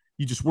revenue.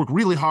 You just work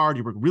really hard.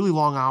 You work really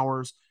long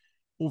hours.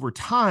 Over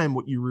time,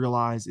 what you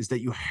realize is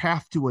that you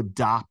have to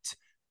adopt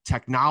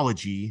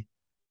technology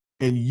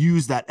and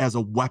use that as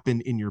a weapon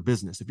in your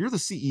business. If you're the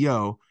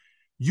CEO,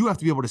 you have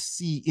to be able to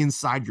see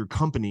inside your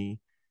company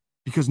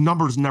because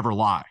numbers never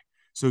lie.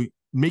 So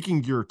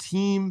making your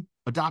team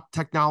adopt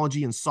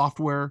technology and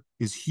software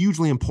is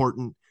hugely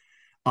important.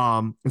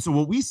 And so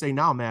what we say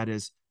now, Matt,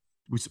 is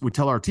we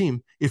tell our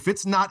team, if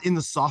it's not in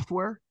the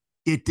software,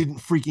 it didn't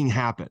freaking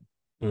happen.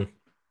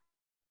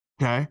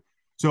 Okay.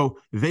 So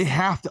they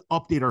have to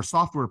update our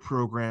software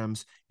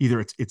programs.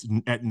 Either it's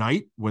at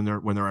night when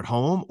they're at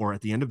home or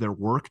at the end of their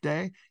work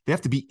day. They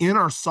have to be in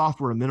our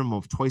software a minimum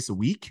of twice a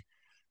week,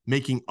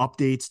 making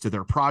updates to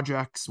their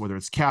projects, whether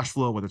it's cash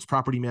flow, whether it's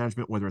property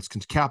management, whether it's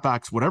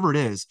CapEx, whatever it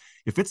is.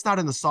 If it's not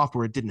in the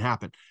software, it didn't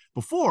happen.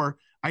 Before,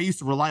 I used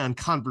to rely on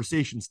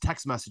conversations,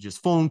 text messages,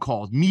 phone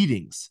calls,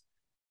 meetings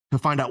to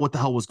find out what the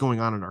hell was going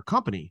on in our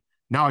company.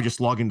 Now I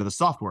just log into the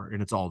software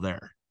and it's all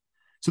there.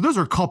 So those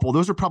are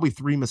probably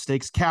 3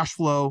 mistakes: cash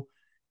flow,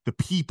 the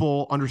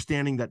people,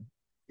 understanding that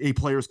A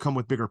players come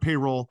with bigger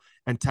payroll,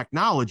 and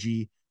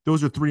technology.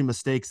 Those are 3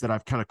 mistakes that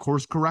I've kind of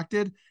course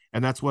corrected.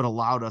 And that's what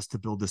allowed us to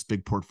build this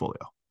big portfolio.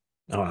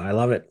 Oh, I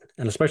love it.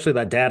 And especially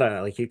that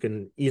data, like you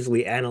can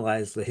easily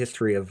analyze the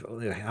history of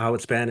how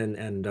it's been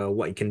and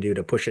what you can do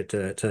to push it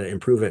to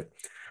improve it.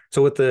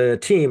 So with the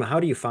team, how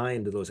do you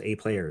find those A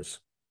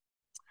players?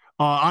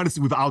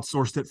 Honestly, we've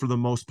outsourced it for the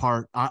most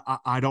part.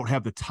 I don't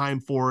have the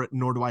time for it,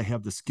 nor do I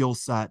have the skill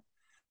set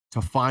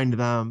to find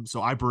them.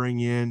 So I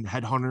bring in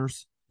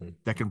headhunters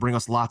that can bring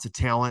us lots of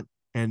talent,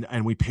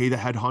 and we pay the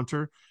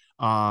headhunter.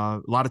 A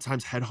lot of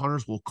times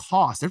headhunters will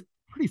cost, they're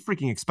pretty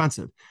freaking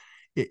expensive.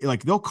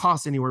 They'll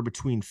cost anywhere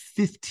between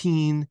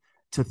 15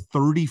 to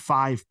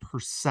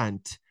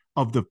 35%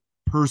 of the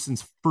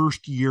person's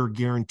first year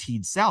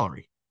guaranteed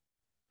salary.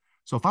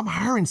 So if I'm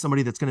hiring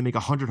somebody that's going to make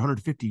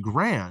 150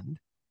 grand,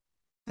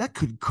 that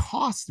could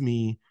cost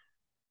me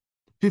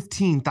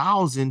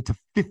 $15,000 to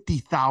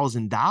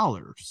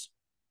 $50,000.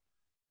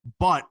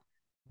 But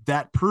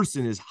that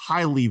person is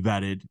highly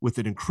vetted with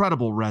an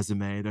incredible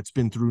resume that's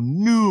been through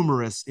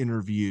numerous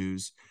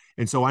interviews.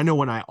 And so I know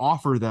when I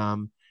offer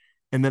them,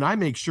 and then I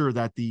make sure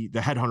that the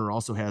headhunter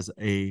also has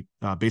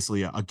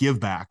basically a give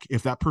back.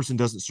 If that person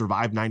doesn't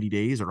survive 90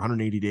 days or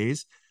 180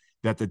 days,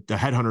 that the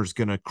headhunter is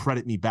going to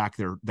credit me back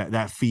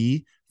that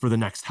fee for the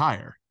next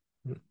hire.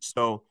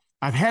 So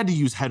I've had to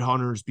use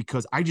headhunters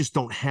because I just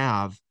don't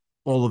have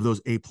all of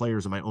those A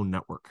players in my own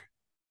network.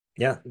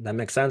 Yeah, that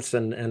makes sense.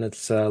 And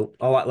it's a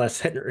lot less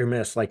hit or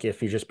miss. Like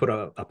if you just put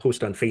a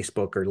post on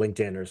Facebook or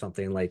LinkedIn or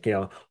something, like,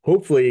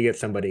 hopefully you get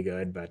somebody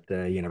good, but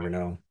you never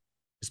know.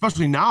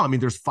 Especially now. I mean,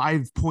 there's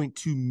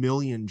 5.2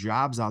 million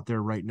jobs out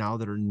there right now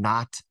that are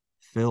not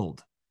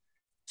filled.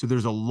 So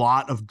there's a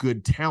lot of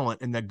good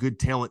talent, and that good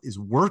talent is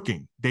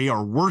working. They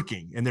are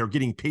working and they're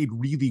getting paid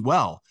really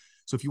well.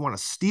 So if you want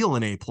to steal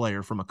an A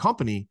player from a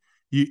company,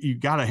 you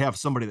got to have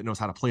somebody that knows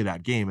how to play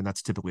that game. And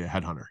that's typically a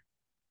headhunter.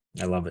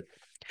 I love it.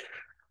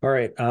 All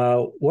right.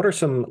 What are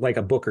some, like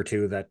a book or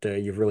two that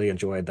you've really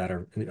enjoyed that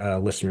our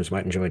listeners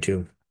might enjoy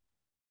too?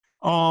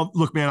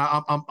 Look, man,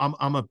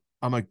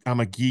 I'm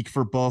a geek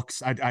for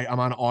books. I'm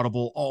on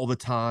Audible all the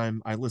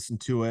time. I listen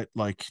to it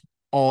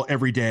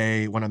every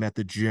day when I'm at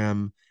the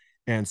gym.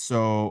 And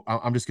so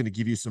I'm just going to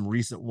give you some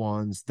recent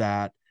ones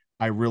that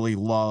I really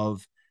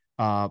love.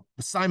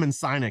 Simon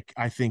Sinek,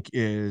 I think,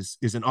 is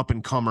an up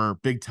and comer,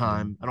 big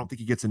time. I don't think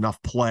he gets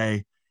enough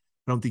play.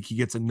 I don't think he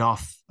gets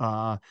enough.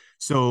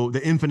 So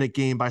The Infinite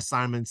Game by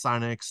Simon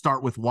Sinek,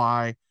 Start With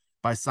Why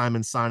by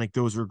Simon Sinek,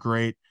 those are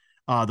great.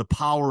 The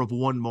Power of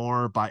One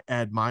More by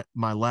Ed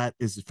Mylett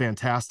is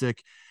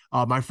fantastic.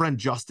 My friend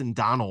Justin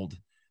Donald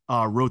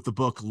wrote the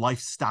book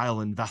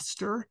Lifestyle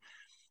Investor.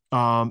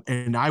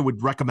 And I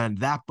would recommend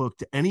that book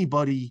to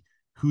anybody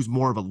who's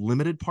more of a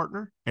limited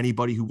partner,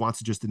 anybody who wants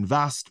to just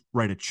invest,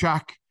 write a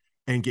check,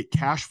 and get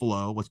cash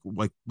flow,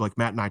 like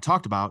Matt and I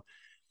talked about.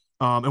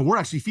 And we're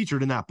actually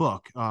featured in that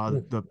book.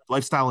 The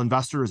Lifestyle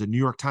Investor is a New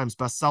York Times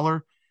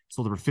bestseller.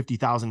 Sold over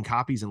 50,000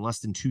 copies in less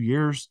than 2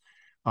 years.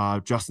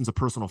 Justin's a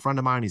personal friend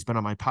of mine. He's been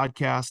on my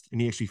podcast,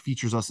 and he actually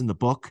features us in the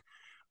book.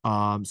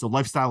 So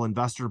Lifestyle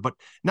Investor, but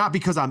not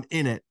because I'm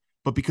in it,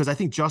 but because I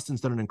think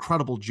Justin's done an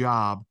incredible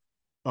job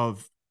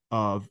of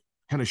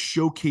kind of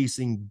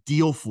showcasing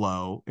deal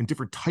flow and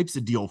different types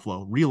of deal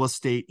flow, real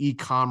estate,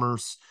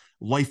 e-commerce,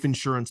 life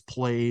insurance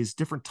plays,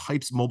 different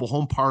types, mobile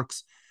home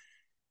parks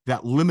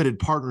that limited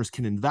partners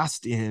can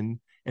invest in,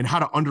 and how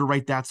to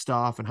underwrite that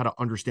stuff and how to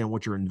understand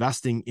what you're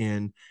investing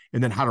in,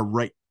 and then how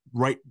to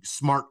write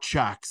smart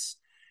checks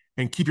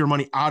and keep your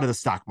money out of the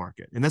stock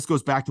market. And this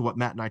goes back to what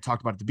Matt and I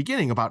talked about at the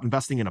beginning about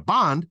investing in a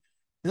bond.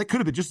 And that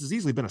could have just as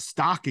easily been a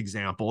stock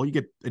example. You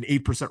get an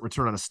 8%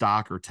 return on a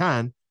stock or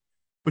 10,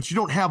 but you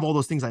don't have all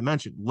those things I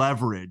mentioned: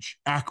 leverage,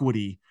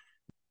 equity.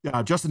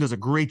 Justin does a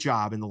great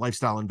job in the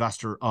Lifestyle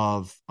Investor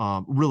of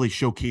really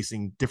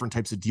showcasing different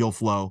types of deal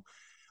flow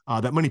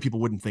that many people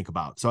wouldn't think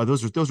about. So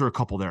those are a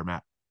couple there,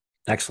 Matt.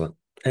 Excellent.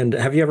 And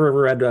have you ever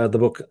read the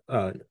book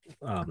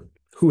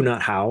Who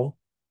Not How?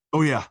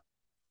 Oh yeah,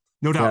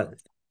 no doubt.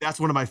 That's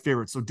one of my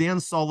favorites. So Dan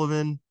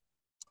Sullivan,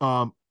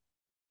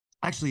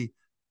 actually,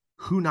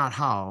 Who Not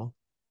How.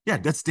 Yeah,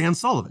 that's Dan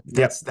Sullivan.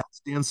 That's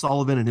Dan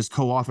Sullivan and his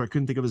co-author. I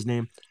couldn't think of his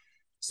name.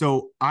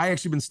 So I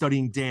actually been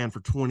studying Dan for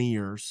 20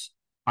 years.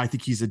 I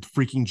think he's a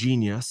freaking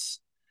genius.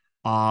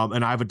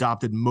 And I've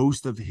adopted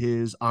most of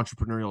his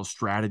entrepreneurial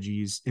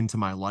strategies into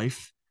my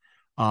life.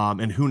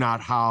 And Who Not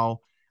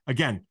How,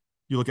 again,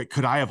 you look at,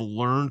 could I have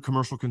learned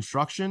commercial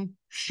construction?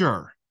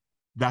 Sure.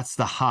 That's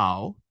the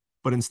how.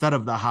 But instead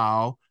of the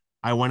how,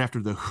 I went after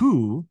the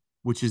who,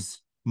 which is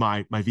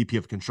my VP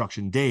of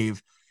construction,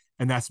 Dave.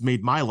 And that's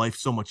made my life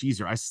so much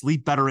easier. I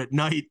sleep better at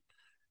night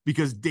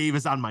because Dave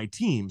is on my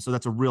team. So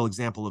that's a real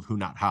example of Who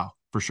Not How,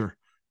 for sure.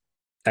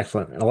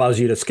 Excellent. It allows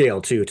you to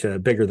scale too, to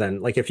bigger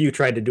than, like, if you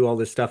tried to do all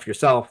this stuff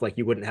yourself, like,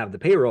 you wouldn't have the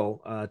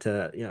payroll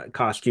to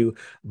cost you,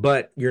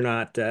 but you're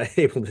not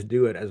able to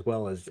do it as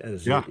well as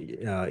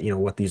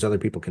what these other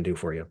people can do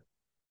for you.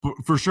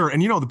 For sure.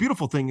 And the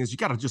beautiful thing is you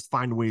got to just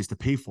find ways to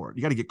pay for it.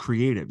 You got to get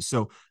creative.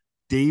 So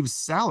Dave's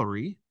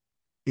salary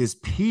is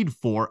paid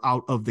for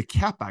out of the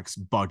CapEx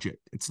budget.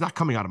 It's not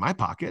coming out of my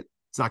pocket.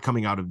 It's not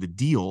coming out of the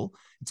deal.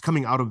 It's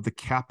coming out of the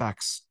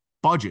CapEx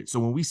budget.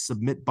 So when we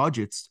submit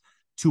budgets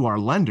to our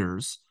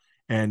lenders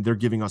and they're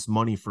giving us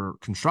money for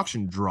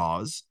construction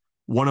draws,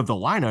 one of the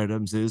line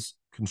items is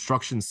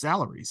construction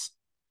salaries.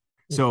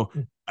 So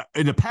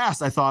in the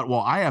past, I thought,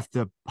 well, I have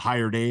to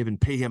hire Dave and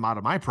pay him out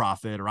of my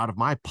profit or out of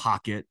my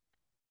pocket.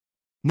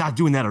 Not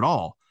doing that at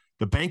all.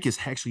 The bank is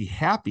actually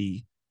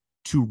happy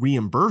to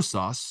reimburse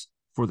us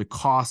for the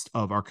cost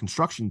of our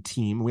construction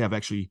team. We have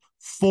actually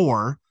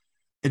 4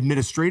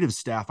 administrative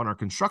staff on our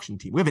construction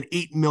team. We have an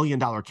 $8 million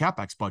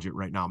CapEx budget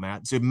right now,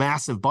 Matt. It's a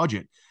massive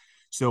budget.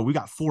 So we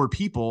got 4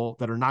 people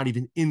that are not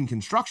even in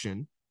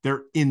construction.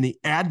 They're in the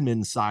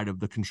admin side of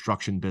the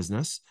construction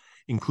business,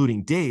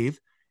 including Dave,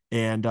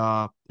 and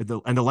the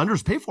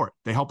lenders pay for it.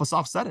 They help us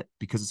offset it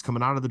because it's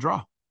coming out of the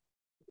draw.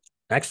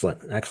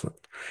 Excellent.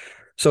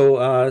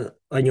 So,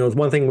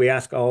 one thing we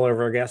ask all of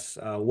our guests,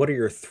 what are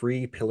your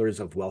 3 pillars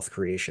of wealth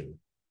creation?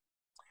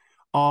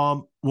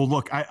 Well,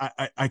 look,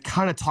 I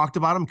kind of talked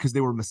about them because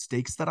they were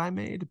mistakes that I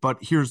made, but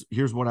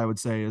here's what I would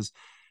say is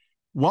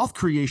wealth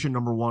creation.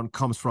 Number 1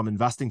 comes from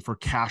investing for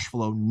cash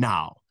flow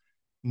now,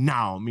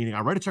 meaning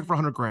I write a check for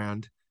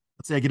 $100,000.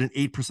 Let's say I get an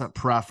 8%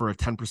 pref or a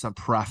 10%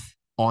 pref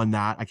on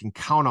that. I can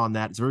count on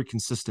that. It's very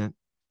consistent.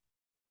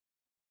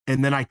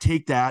 And then I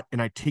take that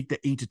and I take the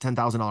 $8,000 to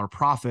 $10,000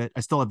 profit. I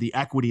still have the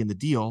equity in the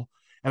deal,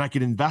 and I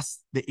can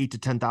invest the $8,000 to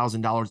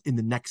 $10,000 in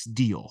the next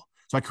deal.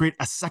 So I create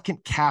a second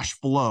cash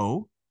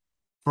flow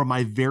from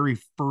my very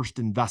first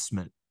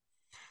investment.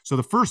 So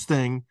the first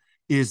thing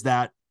is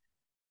that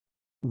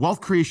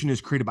wealth creation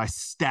is created by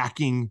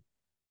stacking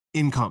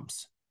income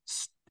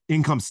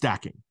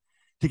stacking,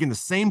 taking the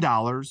same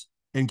dollars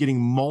and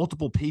getting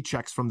multiple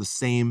paychecks from the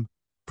same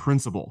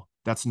principal.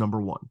 That's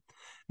number 1.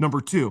 Number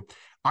 2,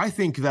 I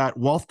think that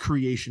wealth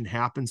creation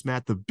happens,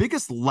 Matt. The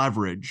biggest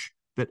leverage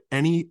that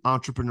any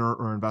entrepreneur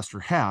or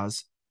investor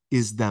has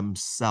is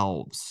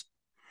themselves.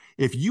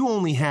 If you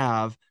only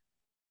have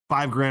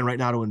 $5,000 right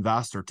now to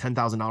invest or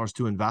 $10,000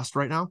 to invest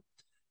right now,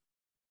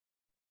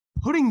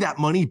 putting that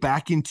money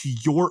back into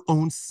your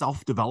own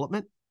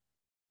self-development,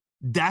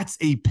 that's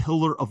a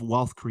pillar of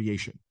wealth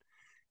creation.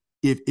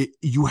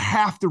 You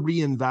have to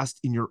reinvest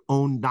in your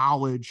own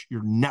knowledge,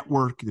 your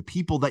network, the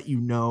people that you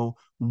know,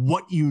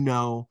 what you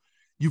know.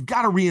 You've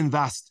got to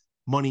reinvest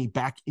money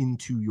back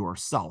into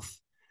yourself.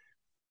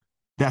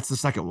 That's the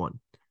second one.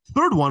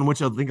 Third one,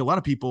 which I think a lot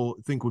of people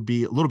think would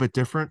be a little bit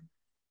different,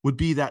 would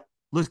be that,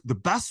 look, the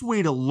best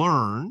way to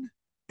learn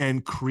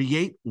and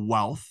create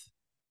wealth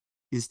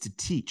is to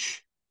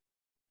teach.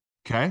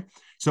 Okay.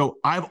 So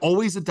I've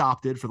always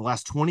adopted for the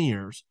last 20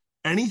 years,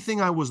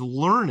 anything I was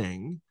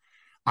learning,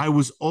 I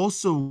was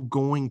also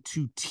going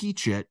to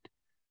teach it.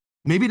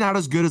 Maybe not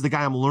as good as the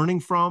guy I'm learning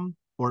from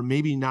or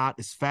maybe not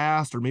as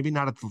fast, or maybe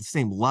not at the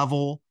same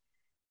level.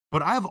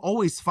 But I've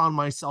always found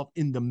myself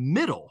in the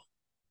middle.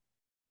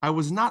 I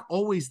was not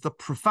always the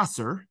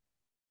professor,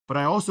 but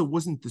I also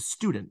wasn't the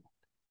student.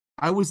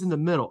 I was in the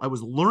middle. I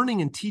was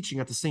learning and teaching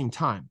at the same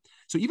time.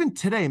 So even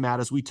today, Matt,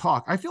 as we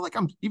talk, I feel like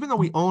even though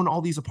we own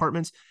all these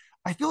apartments,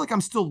 I feel like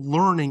I'm still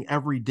learning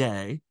every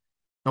day.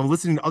 I'm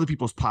listening to other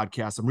people's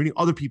podcasts. I'm reading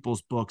other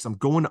people's books. I'm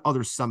going to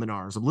other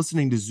seminars. I'm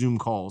listening to Zoom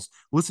calls,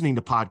 listening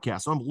to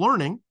podcasts. So I'm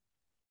learning,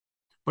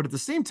 but at the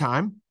same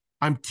time,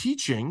 I'm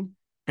teaching.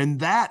 And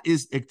that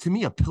is, to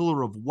me, a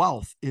pillar of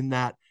wealth in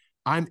that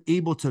I'm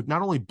able to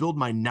not only build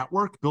my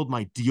network, build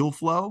my deal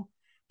flow,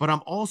 but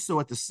I'm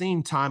also at the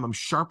same time, I'm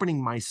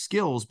sharpening my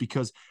skills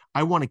because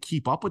I want to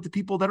keep up with the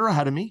people that are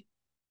ahead of me.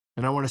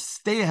 And I want to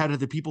stay ahead of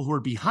the people who are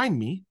behind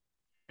me.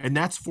 And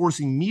that's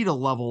forcing me to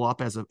level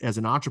up as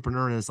an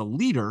entrepreneur and as a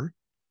leader.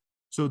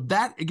 So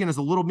that, again, is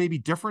a little maybe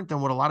different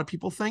than what a lot of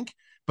people think.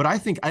 But I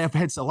think I have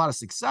had a lot of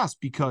success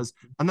because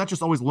I'm not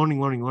just always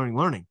learning.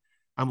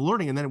 I'm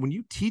learning. And then when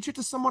you teach it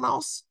to someone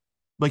else,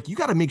 like, you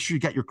got to make sure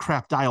you got your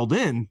crap dialed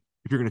in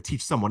if you're going to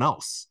teach someone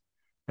else.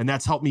 And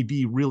that's helped me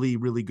be really,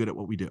 really good at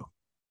what we do.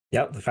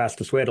 Yeah, the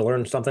fastest way to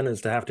learn something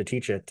is to have to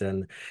teach it.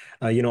 And,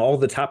 all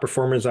the top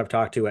performers I've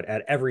talked to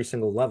at every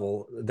single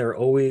level, they're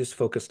always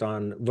focused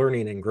on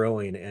learning and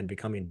growing and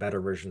becoming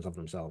better versions of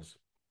themselves.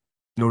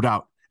 No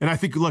doubt. And I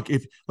think, look,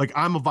 if like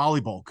I'm a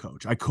volleyball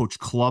coach, I coach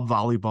club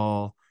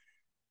volleyball,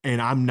 and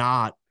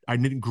I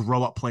didn't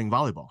grow up playing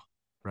volleyball,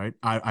 right?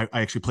 I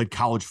actually played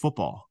college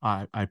football.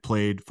 I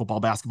played football,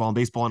 basketball, and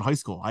baseball in high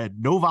school. I had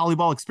no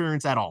volleyball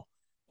experience at all.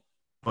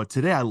 But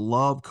today I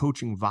love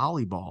coaching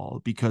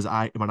volleyball because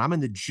when I'm in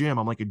the gym,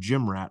 I'm like a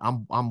gym rat.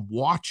 I'm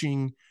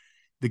watching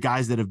the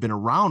guys that have been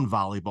around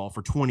volleyball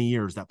for 20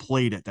 years, that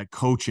played it, that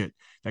coach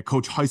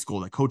high school,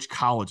 that coach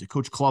college, that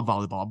coach club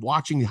volleyball. I'm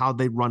watching how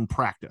they run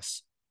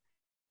practice.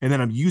 And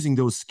then I'm using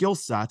those skill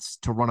sets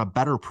to run a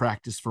better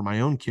practice for my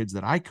own kids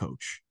that I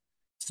coach.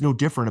 It's no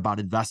different about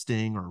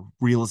investing or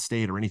real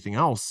estate or anything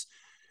else.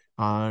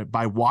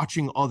 By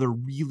watching other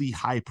really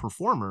high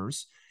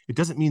performers, it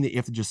doesn't mean that you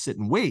have to just sit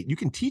and wait. You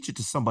can teach it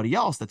to somebody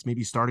else that's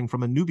maybe starting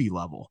from a newbie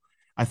level.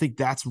 I think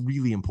that's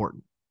really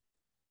important.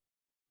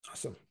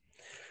 Awesome.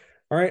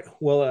 All right.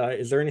 Well,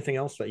 is there anything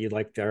else that you'd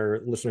like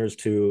our listeners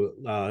to,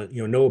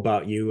 know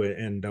about you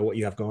and what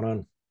you have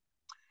going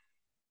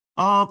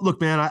on?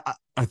 Look, man,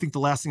 I think the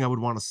last thing I would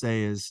want to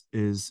say is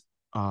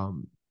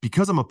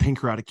because I'm a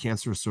pancreatic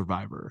cancer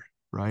survivor,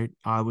 right?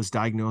 I was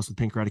diagnosed with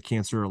pancreatic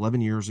cancer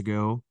 11 years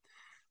ago.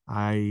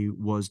 I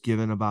was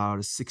given about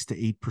a 6 to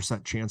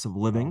 8% chance of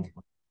living.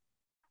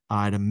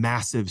 I had a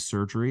massive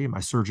surgery. My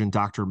surgeon,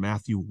 Dr.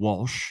 Matthew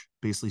Walsh,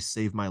 basically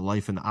saved my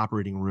life in the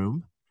operating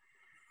room.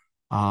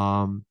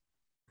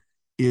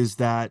 Is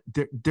that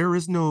there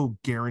is no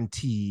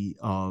guarantee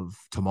of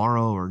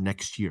tomorrow or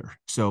next year.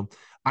 So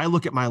I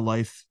look at my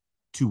life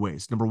two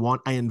ways. Number one,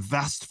 I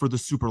invest for the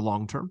super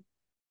long term,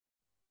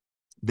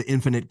 the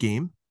infinite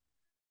game.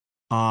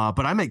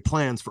 But I make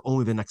plans for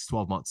only the next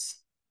 12 months.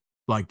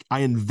 Like, I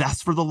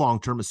invest for the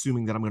long term,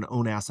 assuming that I'm going to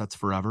own assets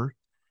forever.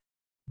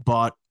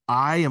 But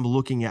I am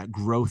looking at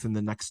growth in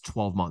the next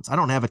 12 months. I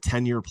don't have a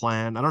 10-year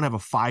plan. I don't have a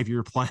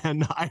 5-year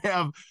plan. I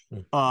have,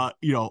 a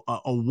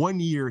 1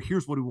 year.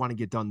 Here's what we want to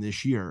get done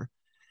this year.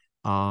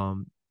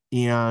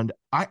 And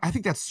I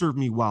think that served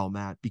me well,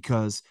 Matt,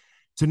 because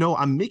to know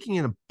I'm making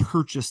a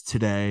purchase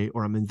today,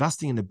 or I'm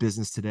investing in a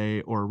business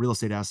today, or a real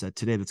estate asset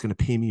today that's going to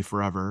pay me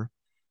forever.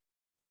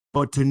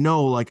 But to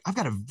know, like, I've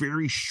got a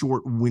very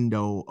short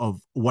window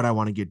of what I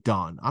want to get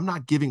done. I'm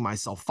not giving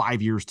myself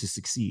 5 years to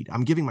succeed.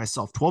 I'm giving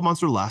myself 12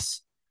 months or less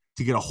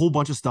to get a whole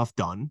bunch of stuff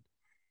done.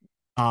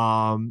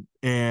 And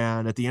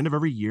at the end of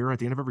every year, at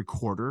the end of every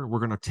quarter, we're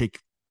going to take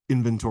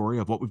inventory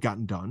of what we've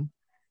gotten done,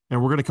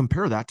 and we're going to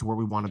compare that to where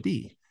we want to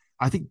be.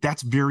 I think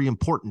that's very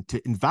important,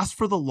 to invest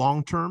for the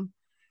long term,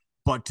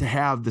 but to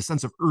have the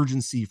sense of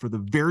urgency for the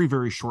very,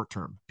 very short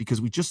term, because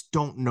we just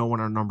don't know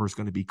when our number is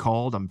going to be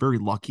called. I'm very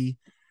lucky.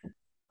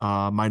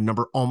 My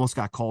number almost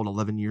got called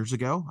 11 years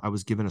ago. I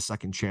was given a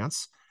second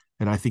chance,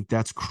 and I think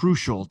that's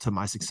crucial to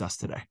my success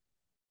today.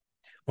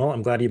 Well,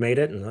 I'm glad you made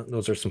it, and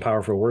those are some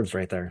powerful words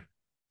right there.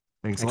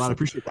 Thanks a lot. I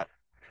appreciate that.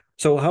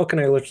 So how can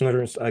our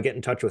listeners get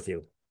in touch with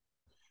you?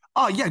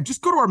 Yeah,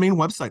 just go to our main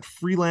website,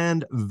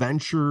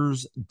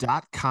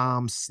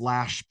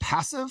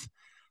 freelandventures.com/passive.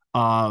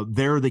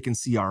 There they can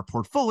see our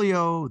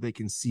portfolio, they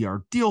can see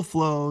our deal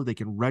flow, they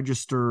can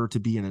register to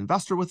be an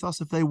investor with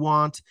us if they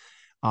want.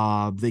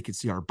 They can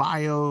see our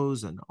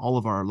bios and a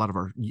lot of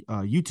our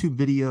YouTube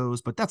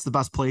videos, but that's the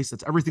best place.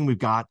 That's everything we've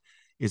got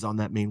is on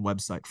that main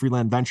website,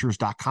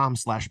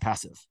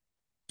 freelandventures.com/passive.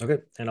 Okay.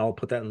 And I'll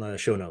put that in the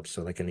show notes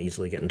so they can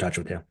easily get in touch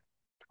with you.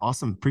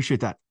 Awesome.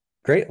 Appreciate that.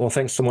 Great. Well,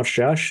 thanks so much,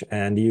 Josh.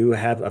 And you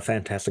have a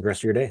fantastic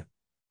rest of your day.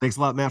 Thanks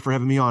a lot, Matt, for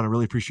having me on. I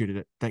really appreciated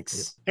it.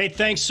 Thanks. Hey,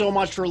 thanks so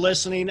much for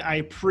listening. I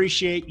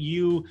appreciate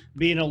you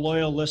being a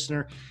loyal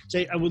listener.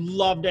 I would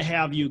love to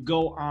have you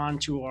go on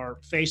to our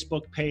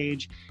Facebook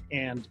page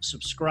and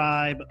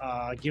subscribe,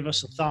 give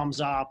us a thumbs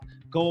up,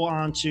 go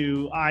on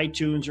to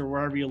iTunes or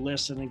wherever you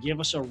listen and give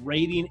us a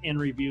rating and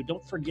review.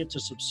 Don't forget to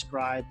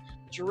subscribe.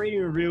 Your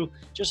rating and review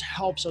just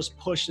helps us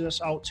push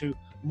this out to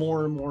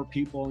more and more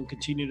people and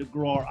continue to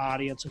grow our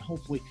audience and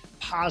hopefully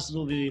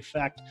positively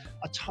affect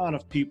a ton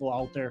of people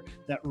out there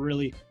that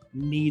really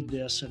need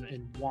this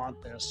and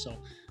want this. So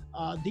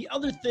the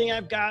other thing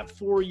I've got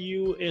for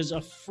you is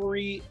a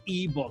free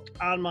ebook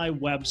on my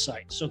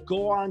website. So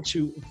go on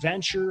to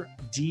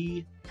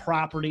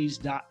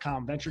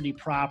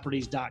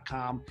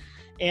VentureDProperties.com,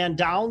 and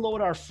download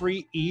our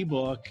free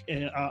ebook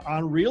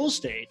on real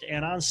estate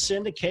and on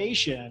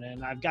syndication.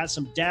 And I've got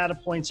some data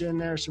points in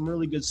there, some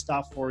really good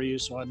stuff for you.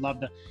 So I'd love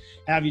to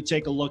have you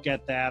take a look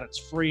at that. It's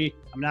free.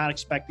 I'm not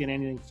expecting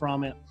anything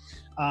from it.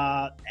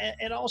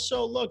 And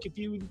also, look, if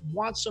you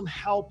want some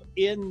help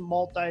in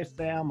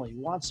multifamily,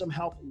 want some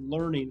help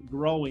learning,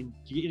 growing,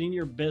 getting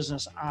your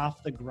business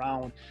off the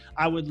ground,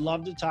 I would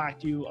love to talk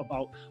to you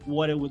about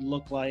what it would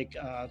look like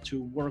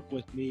to work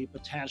with me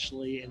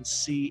potentially and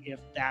see if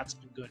that's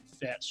a good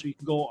fit. So you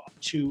can go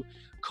to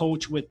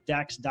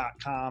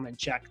coachwithdex.com and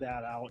check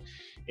that out,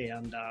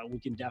 and we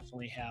can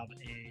definitely have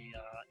a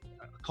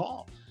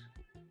call.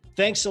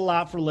 Thanks a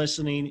lot for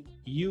listening.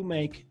 You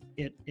make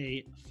it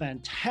a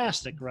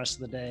fantastic rest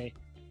of the day.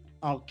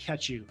 I'll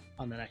catch you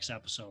on the next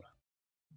episode.